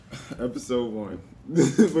Episode 1.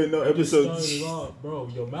 Wait, no, episode... started off, bro,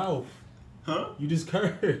 your mouth. Huh? You just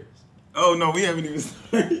cursed. Oh, no, we haven't even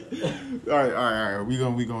started. All right.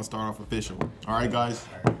 We gonna start off official. All right, guys?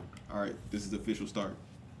 All right, this is the official start.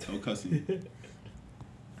 No cussing.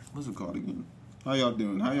 What's it called again? How y'all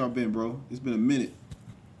doing? How y'all been, bro? It's been a minute.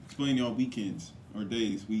 Explain y'all weekends or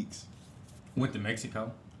days, weeks. Went to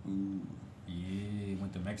Mexico. Ooh. Yeah,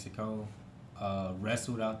 went to Mexico.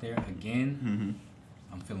 Wrestled out there again. Mm-hmm.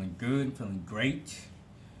 I'm feeling good, feeling great.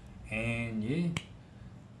 And yeah,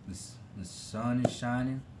 the sun is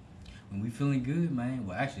shining. And we feeling good, man.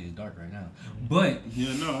 Well, actually, it's dark right now. But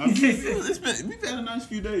Yeah, no, we've had a nice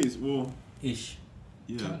few days. Well, ish.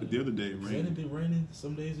 yeah, the other day it It's rained. been raining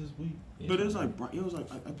some days this week. But it was like bright. It was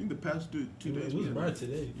like I think the past two days. It was bright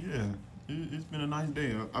today. Yeah, it's been a nice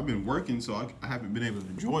day. I've been working, so I haven't been able to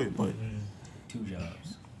enjoy it. But 2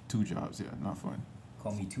 jobs. 2 jobs, yeah, not fun.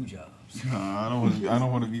 Call me 2 jobs. Nah, I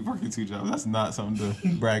don't want to be working 2 jobs. That's not something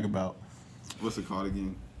to brag about. What's it called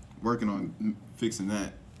again? Working on fixing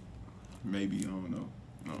that. Maybe I don't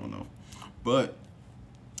know. But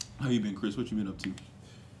how you been, Chris? What you been up to?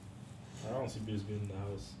 I honestly just been in the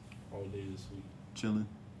house all day this week. Chilling.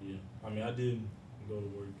 Yeah. I mean, I did go to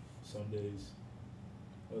work some days.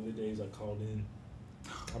 Other days I called in.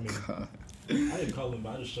 I mean, I didn't call in,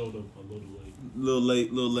 but I just showed up a little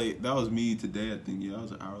late. Little late. That was me today, I think. Yeah, I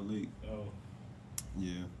was an hour late. Oh.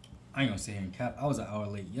 Yeah. I ain't gonna sit here and cap. I was an hour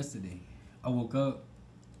late yesterday. I woke up.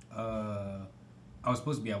 I was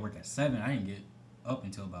supposed to be at work at 7. I didn't get up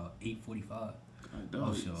until about 8:45.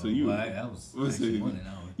 Oh, sure. So you, that was actually more than an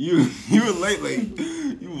hour. You were late.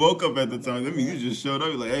 You woke up at the time. That means you just showed up.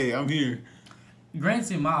 You're like, hey, I'm here.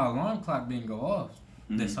 Granted, my alarm clock didn't go off.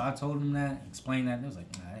 Mm-hmm. So I told him that, explained that. And it was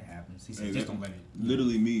like, nah, it happens. He said, Hey, just don't let it.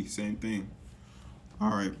 Literally me, same thing. All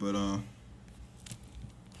right, but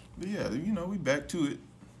yeah, we back to it.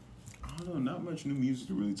 I don't know, not much new music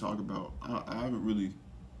to really talk about. I haven't really,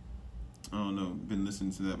 I don't know, been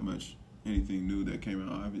listening to that much anything new that came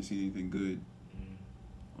out. I haven't seen anything good.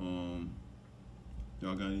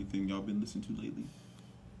 Y'all got anything y'all been listening to lately?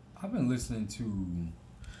 I've been listening to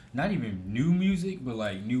not even new music, but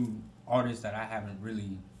like new artists that I haven't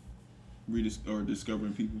really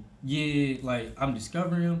Discovering people. Yeah, like I'm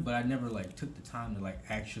discovering them, but I never like took the time to like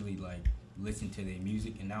actually like listen to their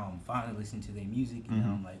music, and now I'm finally listening to their music, and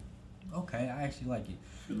now I'm like, okay, I actually like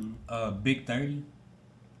it. Big 30.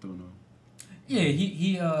 Don't know. Yeah,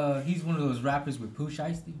 he's one of those rappers with Pooh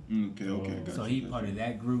Shiesty. Okay, gotcha. So he part of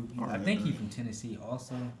that group. I think he's from Tennessee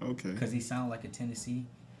also. Okay. Because he sounds like a Tennessee.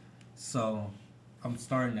 So I'm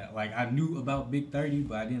starting to, like, I knew about Big 30,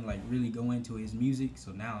 but I didn't, like, really go into his music.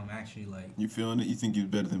 So now I'm actually, like... You feeling it? You think you're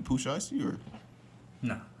better than Pooh Shiesty, or...?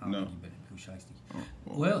 Nah, I don't think he's better than Pooh Shiesty.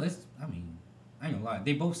 Oh, well, it's, I mean, I ain't gonna lie.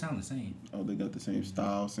 They both sound the same. Oh, they got the same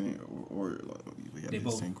style, or they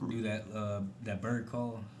both same crew. do that bird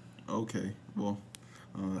call. Okay, well...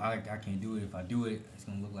 I can't do it. If I do it, it's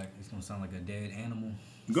gonna sound like a dead animal.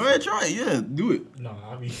 Go ahead, try it. Yeah, do it. No,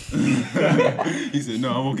 I mean... He said,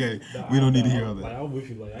 no, I'm okay. We don't need to hear all that. Like, I'm with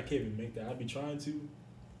you. Like, I can't even make that. I be trying to.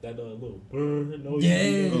 That little brr noise.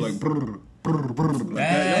 Yeah. Like, brr, brr, brr. Like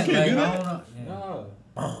Bad, y'all can't do like,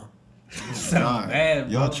 that? Nah. Sound bad,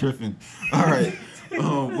 bro. Y'all tripping. All right.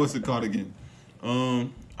 What's it called again? I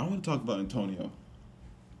want to talk about Antonio.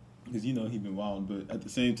 Because, he been wild. But at the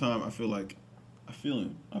same time, I feel him.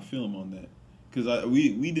 I feel him on that. Because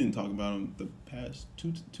we didn't talk about him the past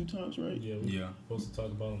two times, right? Yeah, we were supposed to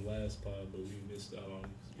talk about him last pod, but we missed out on.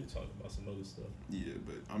 We talked about some other stuff. Yeah,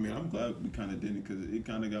 but I mean, I'm glad we kind of didn't, because it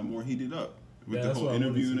kind of got more heated up with the that's whole what I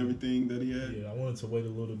interview wanted and to- everything that he had. Yeah, I wanted to wait a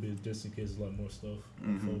little bit just in case a lot more stuff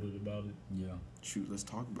unfolded about it. Yeah. Shoot, let's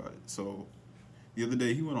talk about it. So, the other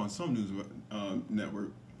day he went on some news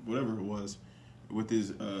network, whatever it was, with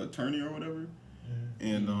his attorney or whatever,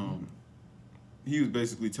 and he was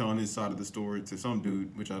basically telling his side of the story to some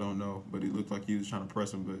dude, which I don't know, but he looked like he was trying to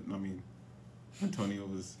press him. But I mean, Antonio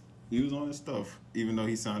was on his stuff, even though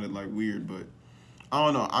he sounded like weird. But I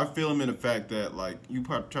don't know. I feel him in the fact that, like, you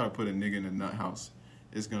try to put a nigga in a nut house,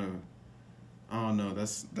 it's gonna. I don't know.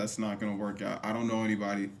 That's not gonna work out. I don't know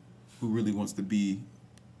anybody who really wants to be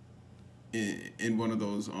in one of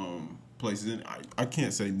those places. And I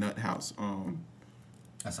can't say nut house.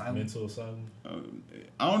 Asylum. Mental asylum.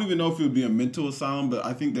 I don't even know if it would be a mental asylum, but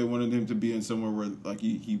I think they wanted him to be in somewhere where, like,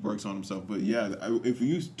 he works on himself. But yeah, if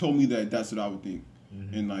you told me that, that's what I would think.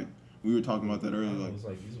 And like we were talking about that earlier, I like, was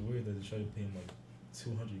like, it's weird that they tried to pay him like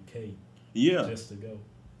 $200K. Yeah. Just to go.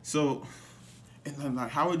 So, and then,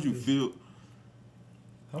 like, how would you feel?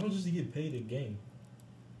 How much does he get paid a game?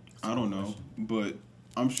 I don't know, but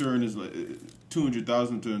I'm sure in his, like,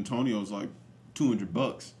 $200,000 to Antonio's like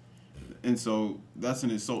 $200. And so that's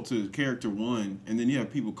an insult to his character, one. And then you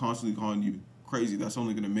have people constantly calling you crazy. That's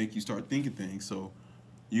only going to make you start thinking things. So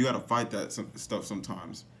you got to fight that stuff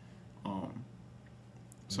sometimes.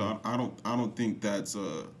 So I don't think that's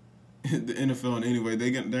the NFL in any way.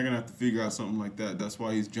 They're gonna have to figure out something like that. That's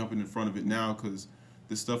why he's jumping in front of it now, because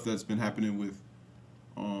the stuff that's been happening with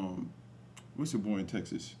what's your boy in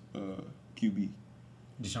Texas, QB,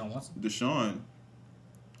 Deshaun Watson. Deshaun.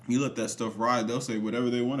 You let that stuff ride, they'll say whatever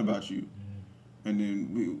they want about you, and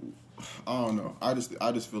then I don't know. I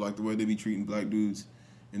just feel like the way they be treating black dudes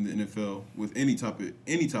in the NFL with any type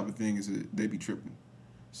of thing is that they be tripping.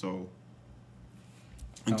 So.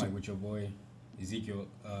 Kind of like with your boy Ezekiel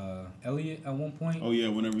Elliott at one point. Oh yeah,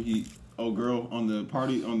 whenever girl on the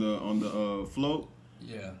party on the float.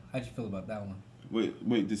 Yeah, how'd you feel about that one?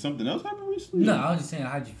 Wait, did something else happen recently? No, I was just saying,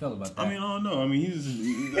 how'd you feel about that? I mean, I don't know. I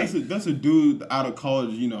mean, that's a dude out of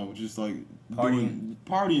college, just like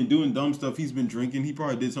partying, doing dumb stuff. He's been drinking. He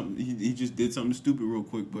probably did something. He just did something stupid real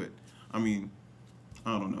quick. But I mean,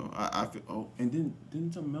 I don't know. I feel. Oh, and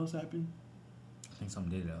didn't something else happen? I think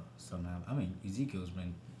something did something happen. I mean, Ezekiel's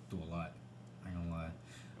been through a lot. I ain't gonna lie.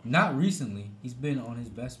 Not recently. He's been on his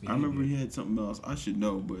best behavior. I remember he had something else. I should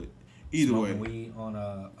know, but either Smoking way. Weed on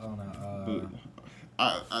a.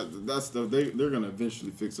 But that stuff they're gonna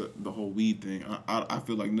eventually fix the whole weed thing. I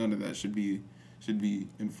feel like none of that should be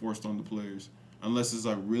enforced on the players unless it's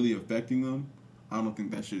like really affecting them. I don't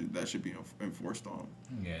think that should be enforced on.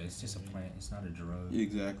 Yeah, it's just a plant. It's not a drug.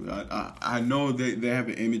 Exactly. I know they have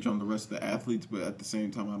an image on the rest of the athletes, but at the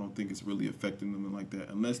same time, I don't think it's really affecting them like that.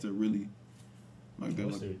 Unless they're really like they're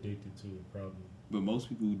addicted to it, probably. But most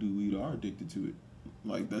people who do weed are addicted to it.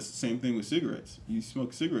 Like that's the same thing with cigarettes. You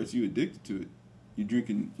smoke cigarettes, you addicted to it. You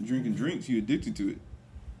drinking drinks, you addicted to it.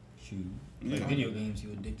 Shoot. Like video games,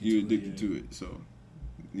 you addicted. You addicted to it. So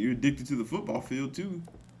you're addicted to the football field too.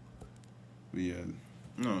 But yeah,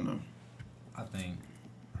 I don't know. I think,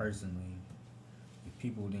 personally, if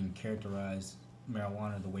people didn't characterize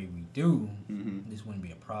marijuana the way we do, this wouldn't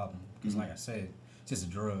be a problem. Because like I said, it's just a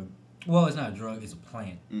drug. Well, it's not a drug, it's a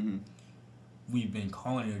plant. We've been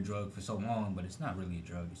calling it a drug for so long, but it's not really a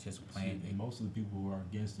drug. It's just a plant. And most of the people who are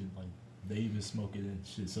against it, like, they even smoke it and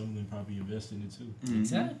shit. Some of them probably invest in it too.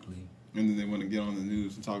 Exactly. And then they want to get on the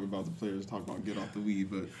news and talk about the players, talk about get off the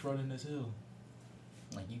weed, but fronting as hell.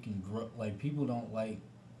 Like you can grow, like people don't like.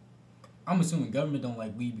 I'm assuming government don't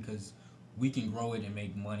like weed because we can grow it and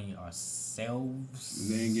make money ourselves.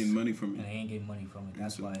 They ain't getting money from it. And they ain't getting money from it.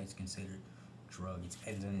 That's why it's considered drug.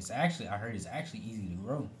 And it's actually, I heard it's actually easy to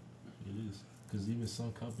grow. It is, because even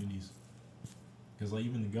some companies, because like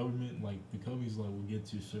even the government, like the companies like will get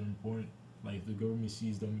to a certain point. Like if the government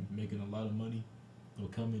sees them making a lot of money, they'll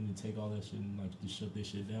come in and take all that shit and like just shut their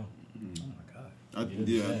shit down. Oh my god. I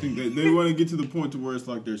think they want to get to the point to where it's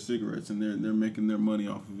like their cigarettes and they're making their money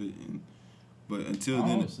off of it. But until then,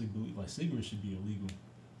 I honestly believe like cigarettes should be illegal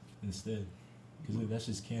instead, because that's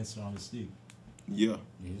just cancer on a stick. Yeah.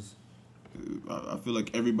 Yes. I feel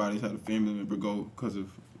like everybody's had a family member go because of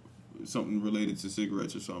something related to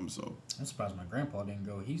cigarettes or something. So I'm surprised my grandpa didn't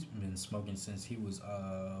go. He's been smoking since he was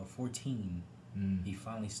 14. He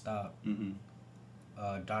finally stopped.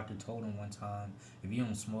 Doctor told him one time, if you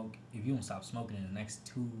don't stop smoking in the next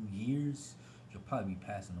 2 years, you'll probably be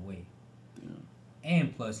passing away. Damn.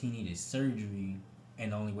 And plus, he needed surgery,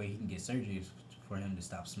 and the only way he can get surgery is for him to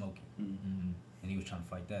stop smoking. And he was trying to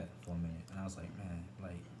fight that for a minute, and I was like, man,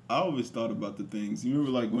 like. I always thought about the things. You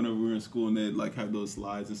remember, like, whenever we were in school and they'd, like, have those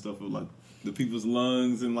slides and stuff of, like, the people's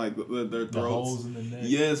lungs and, like, their throats. The holes in the neck.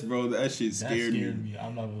 Yes, bro. That shit scared me.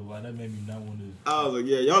 I'm not gonna lie. That made me not want to. I was like,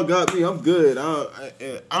 yeah, y'all got me. I'm good.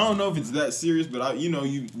 I don't know if it's that serious, but, you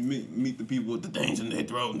meet the people with the things in their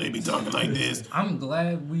throat and they be talking like this. I'm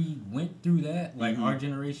glad we went through that. Like, our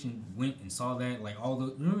generation went and saw that. Like,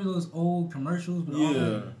 remember those old commercials? With all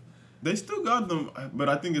the, they still got them, but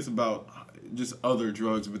I think it's about just other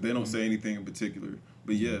drugs, but they don't say anything in particular.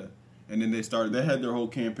 But yeah, and then they had their whole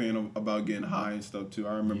campaign about getting high and stuff too.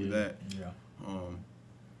 I remember that. Yeah.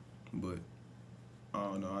 But I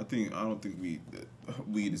don't know. I don't think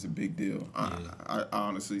weed is a big deal. I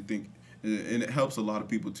honestly think, and it helps a lot of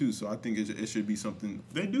people too. So I think it should be something.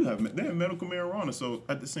 They have medical marijuana. So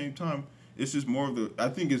at the same time, it's just more of I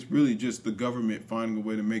think it's really just the government finding a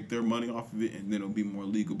way to make their money off of it, and then it'll be more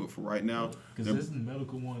legal. But for right now, because isn't the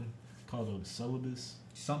medical one called a syllabus?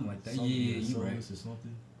 Something like that. You're right. Or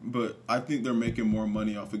something. But I think they're making more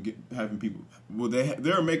money off of having people. Well,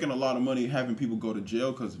 they're making a lot of money having people go to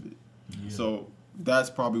jail because of it. Yeah. So that's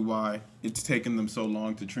probably why it's taken them so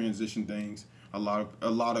long to transition things. A lot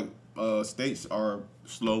of states are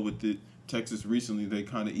slow with it. Texas recently they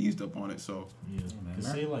kind of eased up on it. So because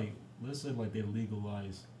say like let's say like they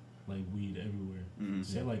legalize like weed everywhere. Mm-hmm.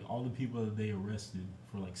 Say like all the people that they arrested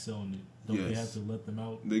for like selling it, don't they have to let them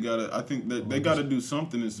out? They gotta. I think that they gotta do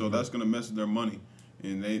something, and so that's gonna mess with their money,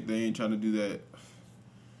 and they ain't trying to do that.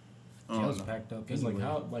 Jail's packed up. Because Anyway. like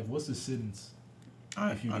how like what's the sentence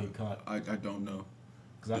if you get caught? I don't know.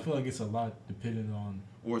 Because I feel like it's a lot depending on.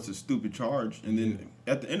 Or it's a stupid charge, and then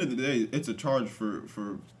at the end of the day, it's a charge for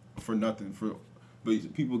nothing.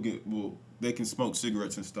 But people they can smoke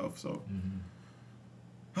cigarettes and stuff. So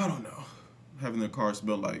I don't know, having their car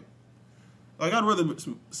smell like I'd rather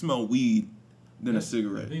smell weed than a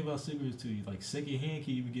cigarette. The thing about cigarettes too, like secondhand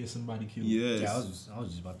can even get somebody killed. Yes. Yeah, I was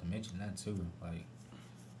just about to mention that too. Like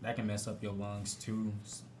that can mess up your lungs too.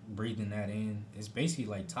 Breathing that in, it's basically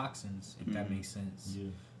like toxins, if that makes sense. Yeah.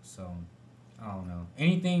 So I don't know.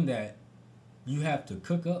 Anything that you have to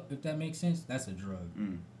cook up, if that makes sense, that's a drug.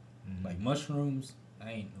 Like mushrooms,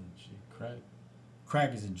 I ain't no shit. Crack.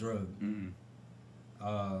 Crack is a drug.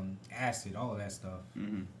 Acid, all of that stuff.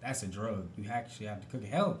 That's a drug. You actually have to cook it.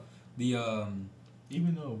 Hell, the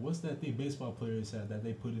even though what's that thing baseball players have that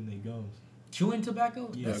they put in their gums? chewing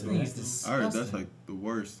tobacco. Yeah, That thing is disgusting. I heard that's like the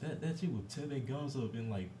worst. That shit would tear their gums up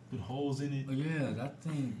and like put holes in it. Oh, yeah, that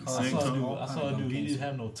thing. I saw a dude. He didn't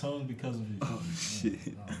have no tongue because of it. Oh shit!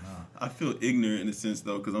 Oh, nah. I feel ignorant in a sense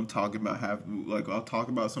though, because I'm talking about I'll talk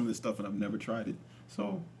about some of this stuff and I've never tried it.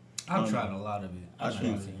 So I've tried a lot of it.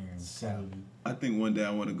 I think one day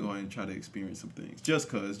I want to go ahead and try to experience some things,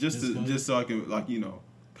 just so I can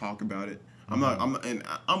talk about it.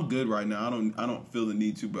 I'm good right now. I don't feel the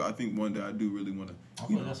need to, but I think one day I do really want to. I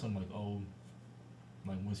feel like that's something like old,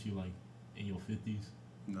 like once you like in your 50s.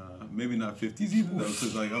 Nah, maybe not 50s either though,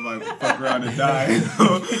 because like I might fuck around and die,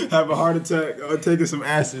 have a heart attack, or taking some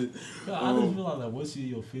acid. I just feel like once you're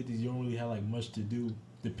in your 50s, you don't really have like much to do,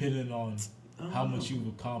 depending on how much you've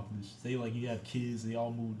accomplished. Say like you have kids, they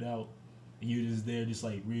all moved out. And you're just there, just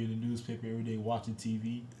like reading the newspaper every day, watching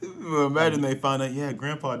TV. Well, imagine they find out,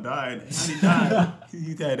 Grandpa died. He died.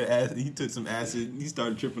 He had acid. He took some acid. He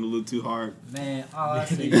started tripping a little too hard. Man, all I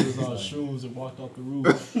see was on shrooms and walked off the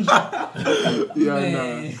roof.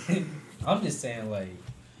 I'm just saying, like,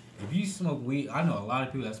 if you smoke weed, I know a lot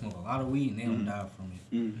of people that smoke a lot of weed and they don't die from it.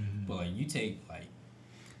 Mm-hmm. But like, you take like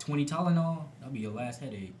 20 Tylenol, that'll be your last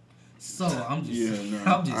headache. So I'm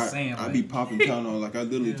just saying. I be popping Tylenol. Like I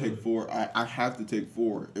literally take 4. I have to take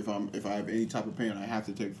 4 if I have any type of pain. I have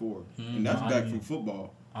to take 4, and that's back from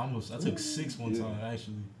football. I took 6 one time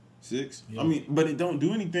actually. 6? Yeah. I mean, but it don't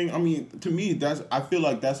do anything. I mean, to me, I feel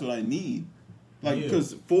like that's what I need. Like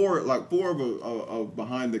because 4 of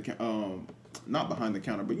behind the not behind the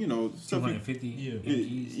counter, but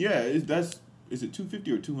 250. Is it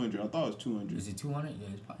 250 or 200? I thought it was 200. Is it 200? Yeah,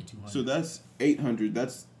 it's probably 200. So that's 800.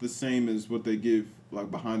 That's the same as what they give like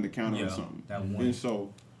behind the counter or something. That one. And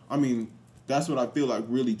so, I mean, that's what I feel like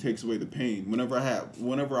really takes away the pain. Whenever I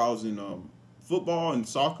was in football and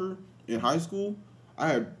soccer in high school,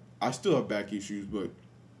 I still have back issues, but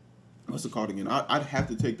what's it called again? I'd have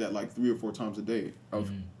to take that like 3 or 4 times a day of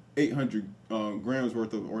 800 grams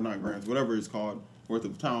worth of, or not grams, whatever it's called, worth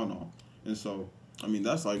of Tylenol. And so, I mean,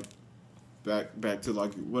 that's like back to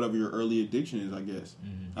like whatever your early addiction is, I guess.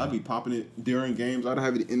 Mm-hmm. I'd be popping it during games. I'd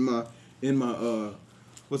have it in my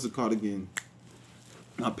what's it called again?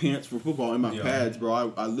 My pants for football, in my pads,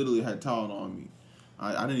 bro. I literally had Tylenol on me.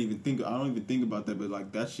 I don't even think about that, but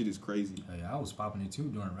like that shit is crazy. Yeah, I was popping it too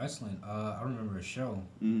during wrestling. I remember a show.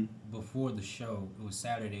 Before the show, it was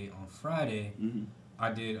Saturday. On Friday,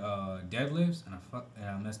 I did deadlifts and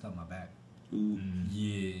I messed up my back. Ooh.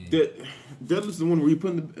 Yeah. Deadlift's the one where you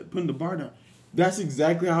putting the bar down. That's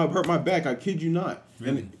exactly how it hurt my back. I kid you not.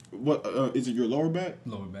 Really? And what is it? Your lower back?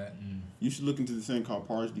 Lower back. You should look into this thing called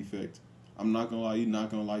Pars defect. I'm not gonna lie, you're not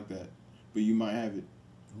gonna like that, but you might have it.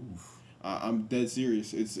 Oof. I'm dead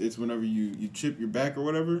serious. It's whenever you chip your back or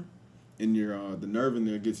whatever, and your the nerve in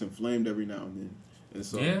there gets inflamed every now and then, and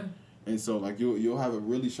so. Yeah. And so, like, you'll have a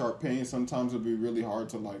really sharp pain. Sometimes it'll be really hard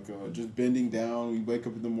to, like, just bending down. You wake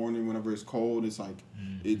up in the morning whenever it's cold. It's like,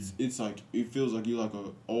 it's like, it feels like you're like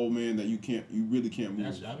a old man that you really can't move.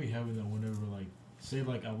 Actually, I be having that whenever, like, say,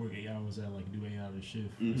 like, I work 8 hours at, like, do 8 hour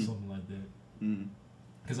shift or something like that.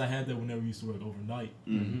 Because I had that whenever I used to work overnight.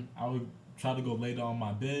 I would try to go lay down on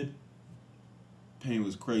my bed. Pain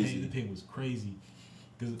was crazy. The pain was crazy.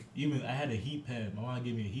 Because even I had a heat pad. My mom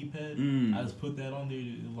gave me a heat pad. I just put that on there.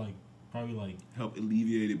 It, like, probably like help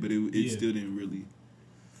alleviate it, but it still didn't really.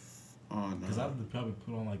 Oh no! Because I would probably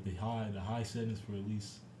put on like the high settings for at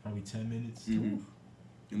least probably 10 minutes, and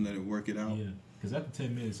let it work it out. Yeah, because after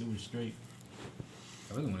 10 minutes it was straight.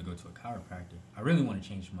 I really want to go to a chiropractor. I really want to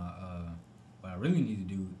change my. What I really need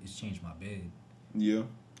to do is change my bed. Yeah,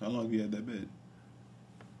 How long have you had that bed?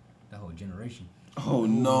 The whole generation. Oh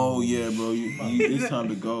no, yeah, bro. It's time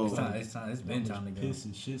to go. It's been time to go. Piss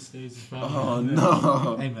and shit stays. Oh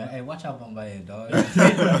no. Hey man, hey, watch out on my head, dog.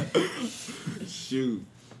 Shoot,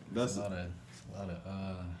 that's a lot of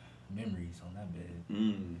memories on that bed. I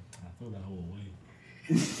throw that whole away.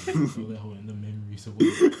 Throw that whole in the memories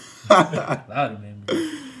away. A lot of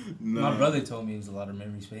memories. No. My brother told me it was a lot of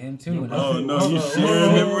memories for him too. Oh no, you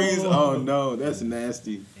share memories? Oh no, that's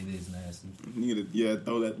nasty. It is nasty. You need to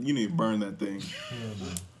throw that. You need to burn that thing. Yeah,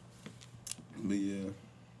 man. But yeah,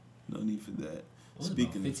 no need for that.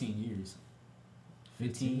 Speaking 15 years.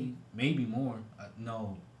 15, maybe more.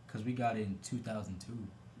 No, because we got it in 2002.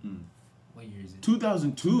 What year is it?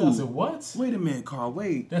 2002. 2000 what? Wait a minute, Carl.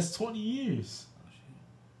 Wait. That's 20 years. Oh, shit.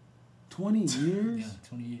 20 years? Yeah,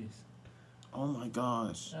 20 years. Oh my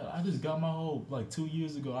gosh. I just got my whole 2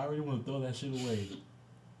 years ago. I already want to throw that shit away.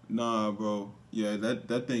 Nah, bro. Yeah,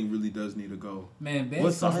 that thing really does need to go. Man,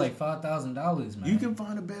 beds cost like $5,000, man. You can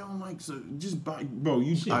find a bed on just buy, bro.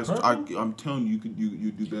 I'm telling you,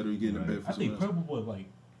 you do better getting a bed for I think someone Purple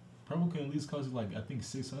Purple can at least cost you I think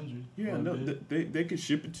 $600. Yeah, no, they can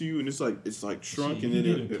ship it to you and it's like shrunk shit, and then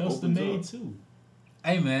it custom made up. too.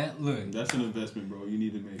 Hey man, look. That's an investment, bro. You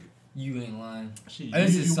need to make. You ain't lying. Shit,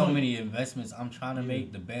 There's just so many investments I'm trying to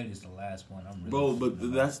make. The bed is the last one. I'm really. Bro, but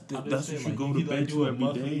that's what you go to bed to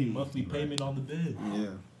every day. Monthly payment on the bed.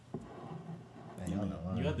 Yeah. Man,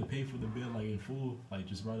 you have to pay for the bed in full,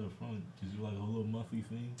 just right up front. Just do a little monthly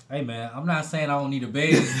thing. Hey man, I'm not saying I don't need a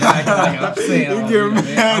bed. I'm saying I don't need a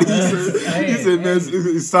bed. He said, man,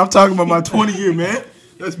 stop talking about my 20-year, man.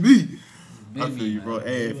 That's me. I feel you, bro.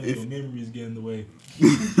 Hey, if memories get in the way.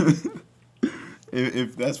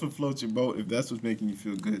 If that's what floats your boat, if that's what's making you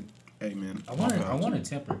feel good, hey man. I want a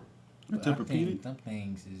Tempur. A Tempur-Pedic? Them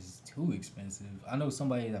things is too expensive. I know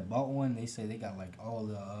somebody that bought one. They say they got all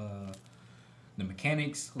the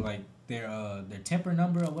mechanics, their Tempur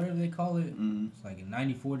number or whatever they call it. Mm-hmm. It's like a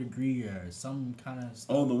 94 degree or some kind of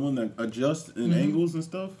stuff. Oh, the one that adjusts in angles and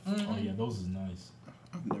stuff. Mm-hmm. Oh yeah, those is nice.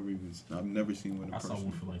 I've never seen one in person. I saw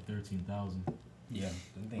one for $13,000. Yeah,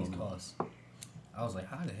 them things cost. I was like,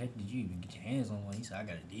 how the heck did you even get your hands on one? He said, I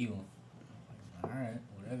got a deal. I'm like, all right,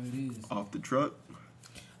 whatever it is. Off the truck?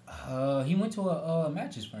 He went to a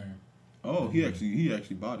mattress firm. Oh, he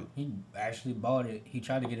actually bought it. He actually bought it. He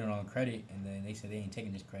tried to get it on credit, and then they said they ain't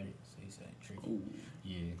taking his credit. So he said, tricky. Oh.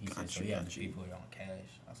 Yeah, he said, so you have to pay for it on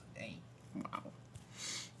cash. I was like, dang. Wow.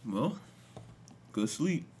 Well, good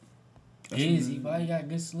sleep. He probably got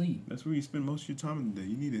good sleep. That's where you spend most of your time in the day.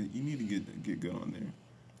 You need to get good on there.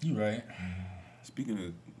 You right. Speaking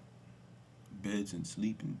of beds and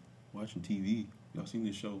sleep and watching TV, y'all seen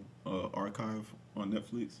this show, Archive on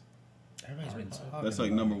Netflix? Everybody's been talking. That's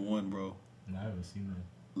number one, bro. No, I haven't seen that.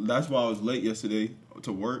 That's why I was late yesterday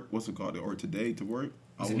to work. What's it called? Or today to work.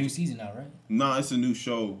 It's a new season now, right? Nah, it's a new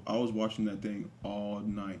show. I was watching that thing all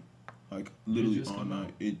night. Literally all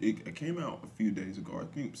night. It came out a few days ago. I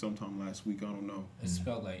think sometime last week. I don't know. It's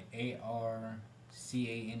spelled like ARCANE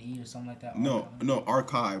or something like that. No,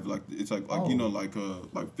 archive. It's like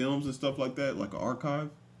films and stuff like that. Like an archive.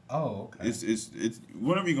 Oh, okay. It's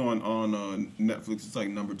whenever you go on Netflix, it's like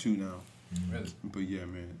number 2 now. Really? But yeah,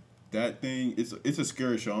 man, that thing it's a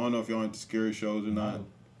scary show. I don't know if y'all into scary shows or not.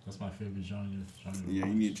 That's my favorite genre. Yeah,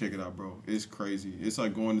 you need to check it out, bro. It's crazy. It's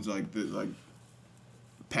like going into the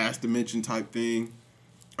past dimension type thing.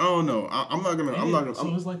 I don't know. I'm not gonna.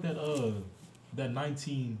 So it's like that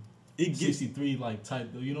 1963 type.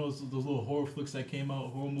 You know those little horror flicks that came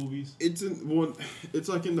out, horror movies. It's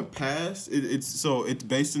like in the past. It's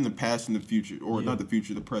based in the past and the future, or not the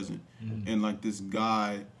future, the present. Mm-hmm. And this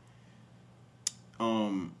guy,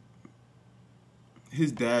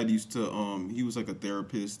 his dad used to he was like a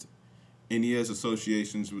therapist, and he has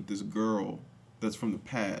associations with this girl that's from the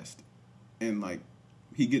past, and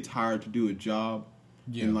he gets hired to do a job,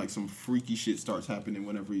 and some freaky shit starts happening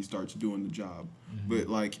whenever he starts doing the job.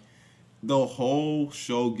 Mm-hmm. But the whole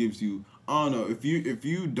show gives you, I don't know, if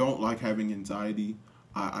you don't like having anxiety,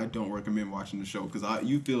 I don't recommend watching the show because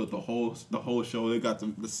you feel it the whole show. They got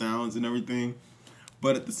the sounds and everything,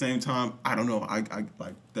 but at the same time, I don't know, I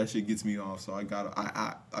that shit gets me off. So I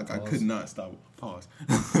could not stop. Pause.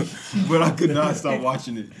 But I could not stop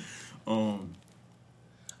watching it.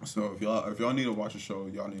 So if y'all need to watch a show,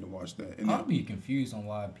 y'all need to watch that. And I'll be confused on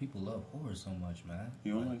why people love horror so much, man.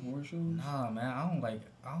 You don't like horror shows? Nah, man. I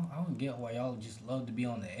don't get why y'all just love to be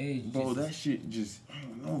on the edge. Bro, that shit just, I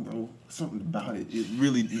don't know, bro. Something about it. It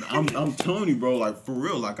really, I'm telling you, bro. For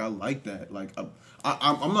real, I like that.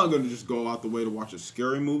 I'm not gonna just go out the way to watch a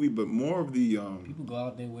scary movie, but more of the people go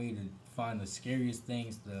out their way to find the scariest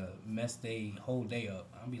things to mess they whole day up.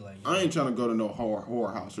 I'll be like, I ain't trying to go to no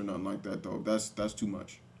horror house or nothing like that though. That's too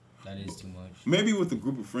much. that is too much. Maybe with a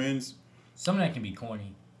group of friends. Some of that can be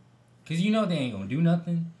corny, cause you know they ain't gonna do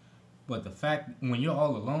nothing. But the fact when you're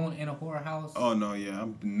all alone in a horror house, Oh no, yeah,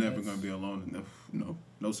 I'm never gonna be alone.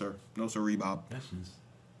 No, sir, Bob. That's just.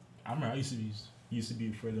 I remember I used to be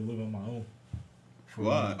afraid to live on my own.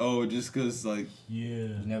 Why? Oh, just cause like. Yeah.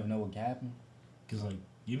 you never know what can happen. Cause like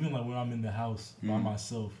even like when I'm in the house by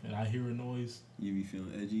myself and I hear a noise. You be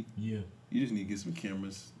feeling edgy. Yeah. You just need to get some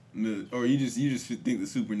cameras, or you just think the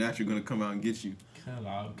supernatural gonna come out and get you. Kind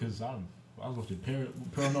of, cause I was watching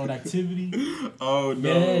Paranormal Activity. Oh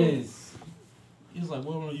no. Yes. It's like,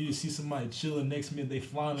 well, you see somebody chilling next minute, they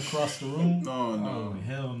flying across the room. No. Oh,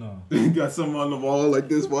 hell no. You got someone on the wall like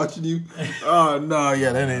this watching you. Oh no,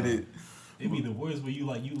 yeah, that ain't it. It'd be the worst where you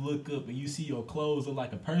look up and you see your clothes look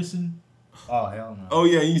like a person. Oh hell no. Oh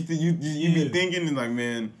yeah, you be thinking and like,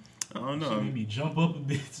 man, I don't know. Shit made me jump up a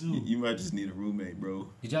bit too. You might just need a roommate, bro.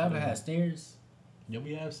 Did y'all ever have stairs? Yeah,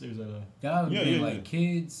 we have stairs at Y'all ever been yeah. like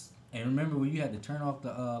kids? And remember when you had to turn off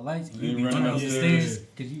the lights and you'd be You run running up the upstairs. stairs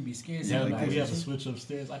because you'd be scared. Yeah, somebody like, we catch have to you. switch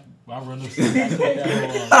upstairs. I run upstairs. I like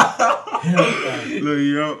that. Hell, Look,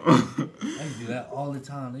 yo. I used to do that all the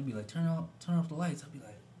time. They'd be like, turn off the lights. I'd be like,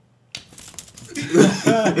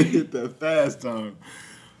 Hit that fast time.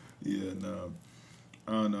 Yeah, no.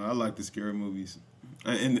 I don't know. I like the scary movies.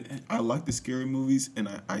 And I like the scary movies, and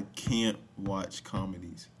I can't watch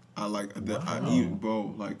comedies. I like that. Wow. Even,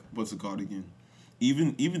 bro, like, what's it called again?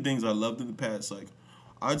 Even things I loved in the past, like,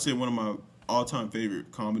 I'd say one of my all-time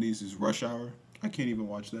favorite comedies is Rush Hour. I can't even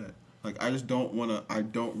watch that. Like, I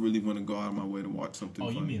don't really want to go out of my way to watch something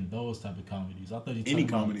funny. you mean those type of comedies? I thought you Any talking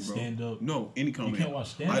comedy, about bro. stand up. No, any comedy. You can't watch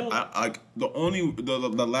stand up? I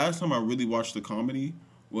the last time I really watched a comedy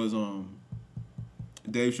was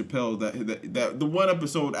Dave Chappelle. That the one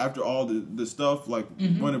episode after all the stuff, like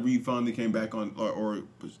when Reed finally came back on or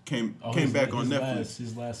came back on Netflix.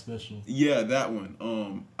 His last special. Yeah, that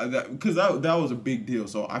one. Because that was a big deal.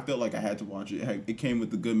 So I felt like I had to watch it. It came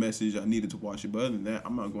with a good message. I needed to watch it. But other than that,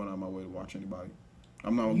 I'm not going out of my way to watch anybody.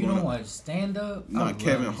 I'm not. you going don't watch stand up? Not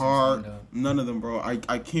Kevin Hart. None of them, bro. I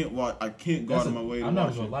can't watch. I can't go out of my way to watch it. I'm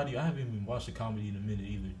not gonna lie to you. I haven't even watched a comedy in a minute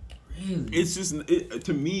either. Really? It's just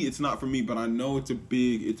to me, it's not for me. But I know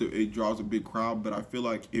it draws a big crowd. But I feel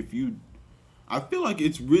like it's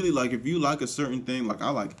really like if you like a certain thing, like I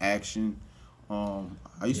like action.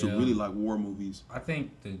 I used to really like war movies. I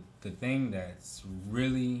think the thing that's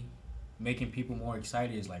really making people more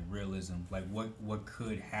excited is like realism, like what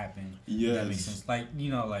could happen. If that makes Yes. sense. Like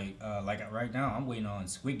like right now, I'm waiting on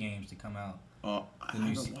Squid Games to come out. I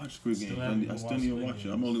haven't watched Squid Game. I still need to watch it.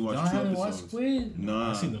 Games. I'm only Y'all watched 2 haven't episodes. watched Squid?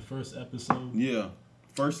 Nah. I seen the first episode. Yeah.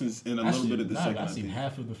 First and a little bit of the second. I I seen think.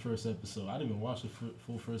 half of the first episode. I didn't even watch the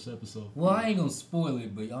full first episode. Well, I ain't gonna spoil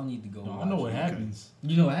it, but y'all need to go. No, watch I know what it. happens.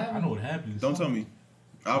 You know what happened? I know what happens. Don't tell me.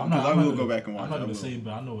 I'm Because I not will gonna- go back and watch I'm not it. I gonna will. say it,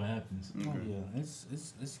 but I know what happens. Oh Okay. yeah,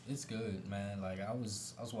 it's good, man. Like I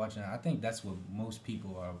was watching it. I think that's what most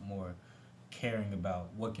people are more caring about.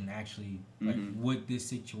 What can actually would this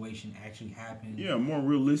situation actually happen? Yeah, more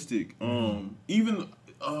realistic. Even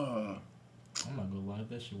I'm not gonna lie,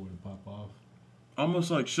 that shit were to pop off.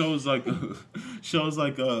 almost like shows like back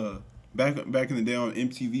in the day on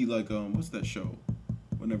MTV, like what's that show?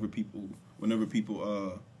 Whenever people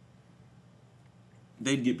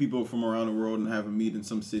they'd get people from around the world and have a meet in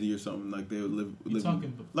some city or something, like they would live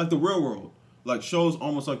talking- like the Real World, like shows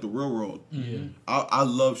almost like the Real World. Yeah. I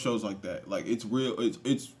love shows like that. Like it's real.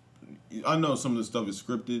 It's I know some of the stuff is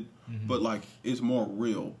scripted, but like it's more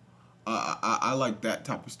real. I like that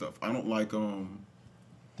type of stuff. I don't like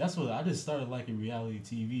That's what I just started liking reality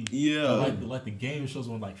TV. Yeah. I like the game shows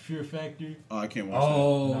on like Fear Factor. I can't watch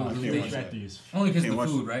Oh, Nah, I can't Fear watch Factor that. is only because Can't the watch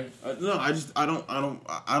food, it. right? No, I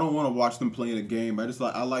don't want to watch them playing a game. I just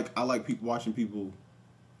I like people watching people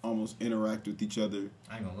almost interact with each other.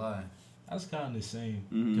 I ain't gonna lie. that's kind of the same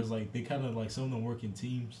Mhm. because like they kind of like some of them work in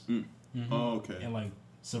teams Oh, okay. and like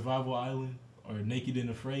Survival Island or Naked and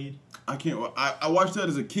Afraid. I can't. I watched that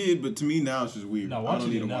as a kid, but to me now it's just weird. No, I don't watching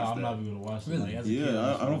need it to now, watch I'm that. not even gonna watch it. Really? Like, as a kid, Yeah, used to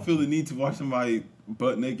I don't watch feel it. the need to watch somebody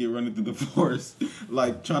butt naked running through the forest,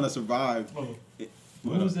 like trying to survive. Bro,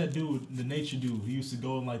 What who was that dude, the nature dude? He used to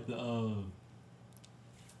go in like the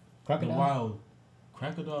Crocodile? wild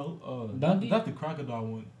crocodile. Dundee? Not the crocodile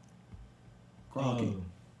one. Crocky.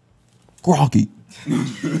 Groggy.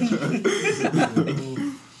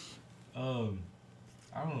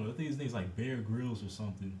 I don't know. I think his name's like Bear Grylls or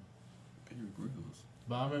something. Bear Grylls.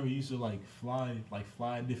 But I remember he used to like fly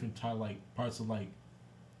in different parts of like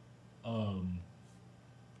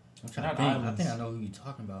I'm trying Not to think. I islands. think I know who you're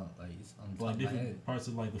talking about. Like, it's on the top like of my head. different parts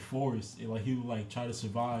of like the forest, and like he would like try to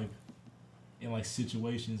survive in like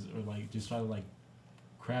situations, or like just try to like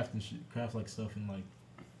craft like stuff, and like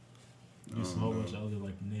just a whole bunch of other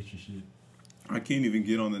like nature shit. I can't even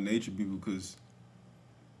get on the nature people because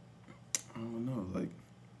I don't know. Like,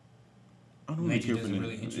 I don't Nature really care for doesn't nature.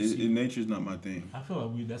 really interest you? Nature's not my thing. I feel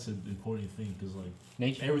like that's an important thing because like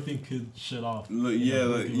Nature. everything could shut off. Look, in a yeah,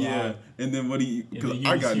 blink like, of an yeah. eye, And then what do you? and Because then you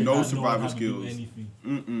I just got here no not knowing survival how to do skills. anything.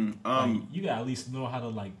 Mm-mm. Like, you gotta at least know how to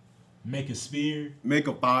like make a spear, Make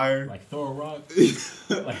a fire. like throw a rock. I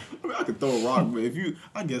mean, I could throw a rock, but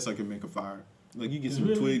I guess I could make a fire. Like, you get some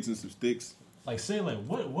Really? twigs and some sticks. Like say like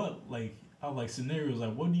what like how like scenarios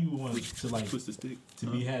like what do you want to like Twist the stick. to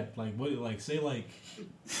be had like what like say like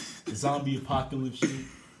zombie apocalypse shit.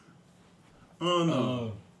 Oh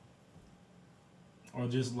no. Or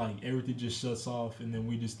just like everything just shuts off and then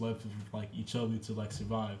we just left with like each other to like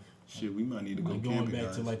survive. Shit, we might need to go Like going camping, back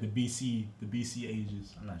guys. to like the BC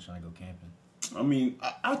ages. I'm not trying to go camping. I mean,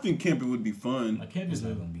 I think camping would be fun. Like camping It's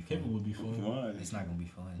not gonna be fun. camping would be fun. Why? It's not gonna be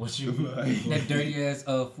fun. What you That dirty ass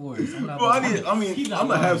forest. I'm not. Well, about to- He's not I'm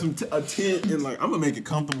gonna have lying. a tent and like I'm gonna make it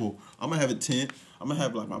comfortable. I'm gonna have a tent. I'm gonna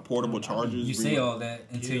have like my portable chargers. You say all that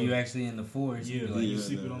until Yeah. you actually in the forest. Yeah, You be like like, you Yeah,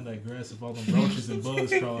 sleeping no. on that grass with all them roaches and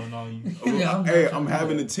bugs crawling on you. Yeah, I'm Hey, not I'm trying to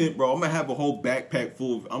having do a tent, bro. I'm gonna have a whole backpack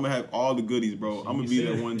full of. I'm gonna have all the goodies, bro. I'm gonna You be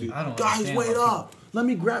said- that one dude. I don't Guys, understand wait why up. Let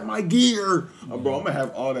me grab my gear, bro. I'm gonna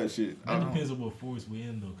have all that shit. That depends on what forest we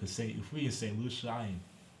in though. Cause say if we in St. Lucia, I ain't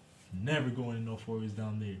never going in no forest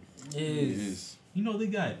down there. Yes. You know they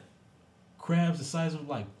got crabs the size of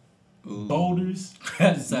like Ooh. boulders.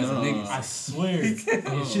 That's the size of Nah. niggas. I swear,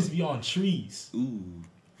 it's just be on trees. Ooh.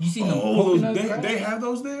 You seen them Oh, coconut crabs? they have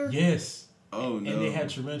those there? Yes, Oh no. and they had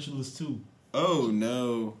tarantulas too. Oh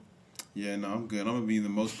no. Yeah, no, I'm good. I'm gonna be in the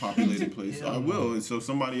most populated place. Yeah, I will, and so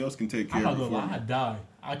somebody else can take I'm care not of it gonna for lie, I me. die.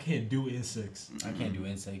 I can't do insects. I can't do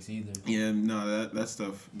insects either. Yeah, no, that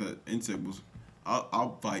stuff, that insect was.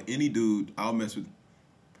 I'll fight any dude. I'll mess with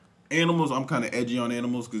animals. I'm kind of edgy on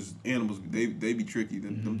animals because animals they be tricky.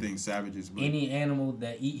 Them things savages. But Any animal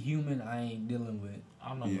that eat human, I ain't dealing with.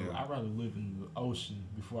 I'm not. Yeah. I'd rather live in the ocean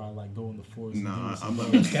before I like go in the forest. and nah, deal with I'm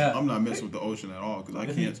some bugs. I'm not messing with the ocean at all because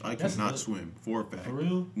I That's cannot the- swim for a fact. For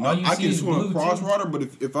real? No, All you I see can is swim blue, across too. water, but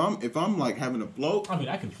if I'm like having a float, I mean,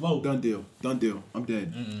 I can float. done deal. I'm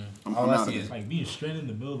dead. I'm All I out see of is it. Like being stranded in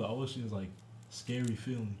the middle of the ocean is like scary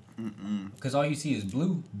feeling. because all you see is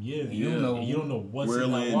blue. Yeah, You don't know- and you don't know what's Where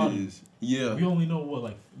in that land water. is? Yeah, We only know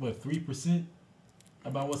what 3%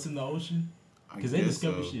 about what's in the ocean I because they guess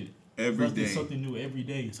discover so. shit every Like, there's day. something new every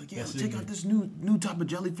day. It's like, yeah, that's in check there. out this new type of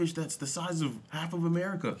jellyfish that's the size of half of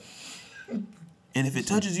America. And if it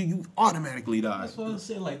touches you, you automatically die. That's what I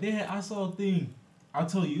said. Like I saw a thing. I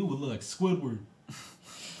told you it would look like Squidward.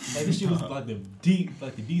 Like this shit was like the deep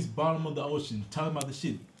bottom of the ocean. Talking about the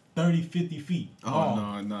shit 30, 50 feet. Oh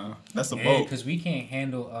long. no. That's a Yeah, boat. because we can't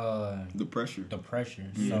handle The pressure. the pressure.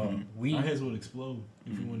 Mm-hmm. So we Our heads would explode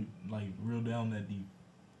if we went like real down that deep.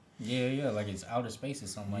 yeah, like it's outer space or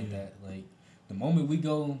something like Yeah. that. Like the moment we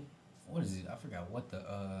go, what is it? I forgot what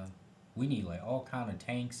the we need like all kind of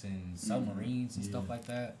tanks and submarines and stuff Yeah. like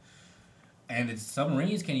that. And the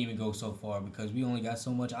submarines can't even go so far because we only got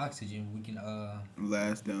so much oxygen we can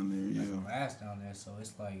Last down there, yeah. last down there. So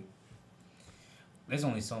it's like there's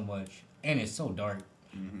only so much, and it's so dark,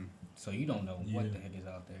 so you don't know what Yeah. the heck is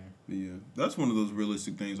out there. Yeah, that's one of those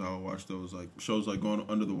realistic things I would watch. Those like shows like going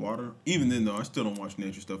under the water. Even then, though, I still don't watch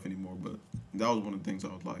nature stuff anymore. But that was one of the things I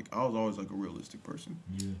was like. I was always like a realistic person.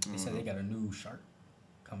 Yeah. They said they got a new shark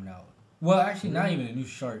coming out. Well, actually, not even a new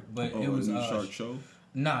shark, but Oh, it was a new shark show.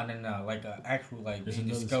 Nah, like an actual like There's they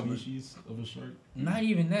another discovered. species of a shark. Not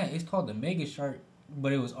even that. It's called the mega shark,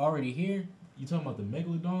 but it was already here. You talking about the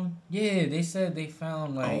megalodon? Yeah, they said they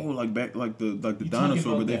found like Oh, like back like the You talking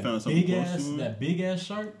dinosaur, about but they that found something big close ass to it. that big ass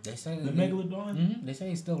shark, they said the they, megalodon. They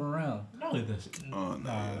say it's still around. No, that's Oh no,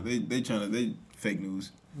 nah. yeah. they fake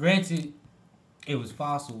news. Granted, it was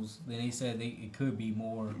fossils. Then they said it could be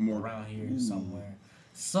more around here Ooh. somewhere.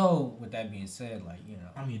 So with that being said, like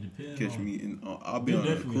I mean, it depends. Catch on, me in. I'll be They're on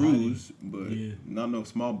a definitely cruise, but Yeah. not no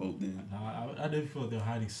small boat. Then Nah, I definitely feel like they're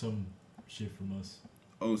hiding some shit from us.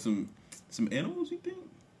 oh, some animals. You think?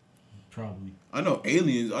 Probably. I know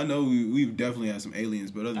aliens. I know we've definitely had some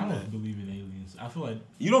aliens, but other I than don't that, believe in aliens. I feel like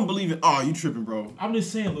you don't believe in. Oh, you tripping, bro? I'm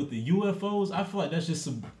just saying. Look, the UFOs. I feel like that's just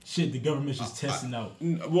some shit the government's just testing out.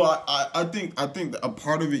 Well, I think a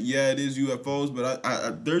part of it, yeah, it is UFOs, but I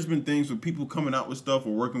there's been things with people coming out with stuff or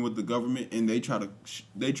working with the government, and they try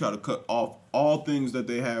to cut off all things that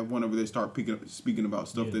they have whenever they start speaking about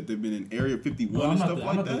stuff Yeah. that they've been in Area 51 But and I'm stuff not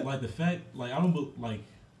like the, that. like the fact. Like I don't like.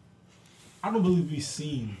 I don't believe we've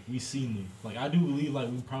seen them. Like I do believe like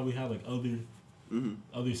we probably have like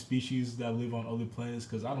other species that live on other planets,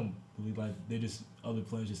 because I don't believe like they're just other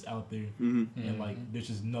planets just out there and like there's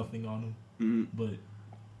just nothing on them. But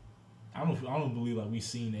I don't believe like we've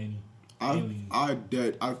seen any aliens.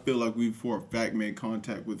 I feel like we've for a fact made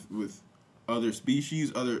contact with other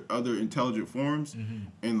species, other intelligent forms,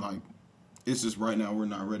 and like it's just right now we're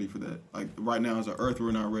not ready for that. Like right now as an Earth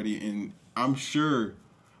we're not ready, and I'm sure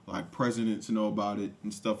like presidents know about it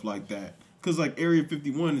and stuff like that. Cause like Area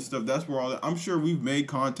 51 and stuff, that's where all that. I'm sure we've made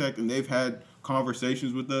contact and they've had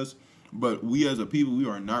conversations with us, but we as a people we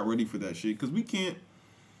are not ready for that shit. Cause we can't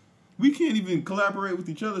even collaborate with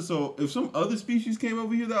each other. So if some other species came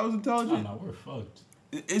over here that was intelligent, no, we're fucked.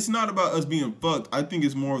 It's not about us being fucked. I think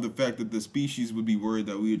it's more of the fact that the species would be worried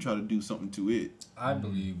that we would try to do something to it. I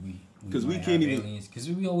believe because we might can't have even. aliens. Because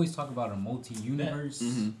we always talk about a multi-universe.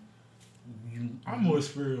 I'm more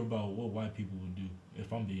scared about what white people would do.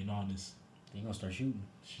 If I'm being honest, they gonna start shooting.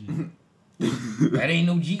 shit. That ain't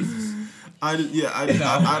no Jesus. I just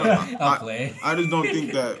don't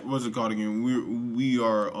think that. What's it called again?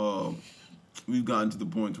 We've gotten to the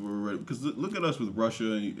point where we're ready. Because look at us with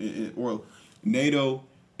Russia or NATO,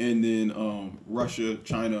 and then Russia,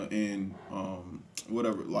 China, and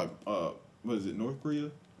whatever. Like what is it? North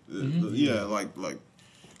Korea? Yeah, like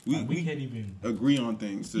we can't even agree on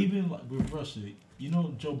things. Even like with Russia, you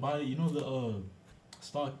know Joe Biden. You know the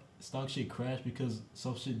stock shit crashed because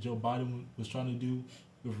some shit Joe Biden was trying to do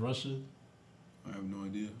with Russia. I have no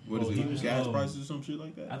idea. What is it? Gas prices or some shit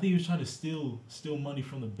like that? I think he was trying to steal money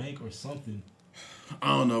from the bank or something. I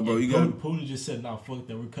don't know, bro. Putin just said, "Nah, fuck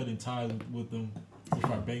that. We're cutting ties with them, with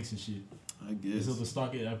our banks and shit." I guess. And so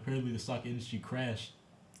apparently the stock industry crashed.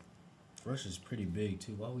 Russia's pretty big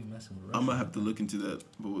too. Why are we messing with Russia? I'm gonna have to look into that,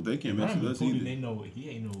 but they can't mess with us Putin, either. they know he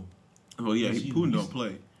ain't no. Oh yeah, Putin don't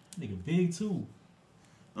play. Nigga big too.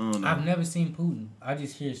 I don't know. I've never seen Putin. I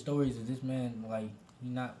just hear stories of this man like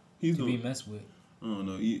he's to be messed with. I don't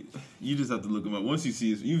know. You just have to look him up. Once you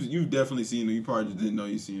see us, you've definitely seen him. You probably just didn't know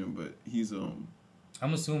you seen him, but he's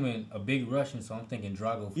I'm assuming a big Russian, so I'm thinking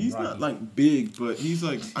Drago. He's Rocky. not like big, but he's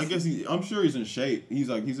like I'm sure he's in shape. He's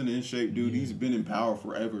an in shape dude. He's been in power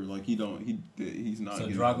forever. Like he's not. So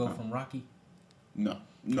Drago from Rocky? No,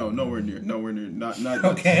 nowhere near. Not.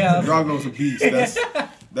 Okay. Drago's a beast. That's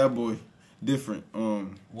that boy. Different.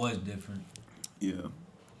 Was different. Yeah.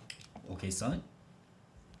 Okay, son.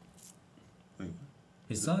 Wait,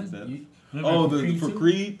 his son. For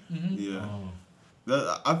Creed. Mm-hmm. Yeah.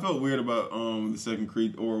 I felt weird about the second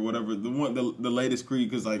Creed or whatever the latest Creed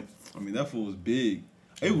because like I mean that fool was big.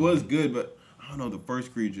 It was good, but I don't know. The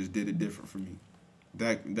first Creed just did it different for me.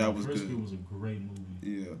 That was good. The first Creed was a great movie.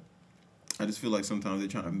 Yeah. I just feel like sometimes they're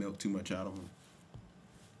trying to milk too much out of them.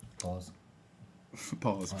 Pause.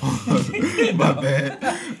 My bad.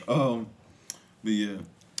 But yeah,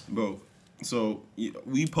 bro. So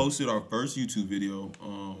we posted our first YouTube video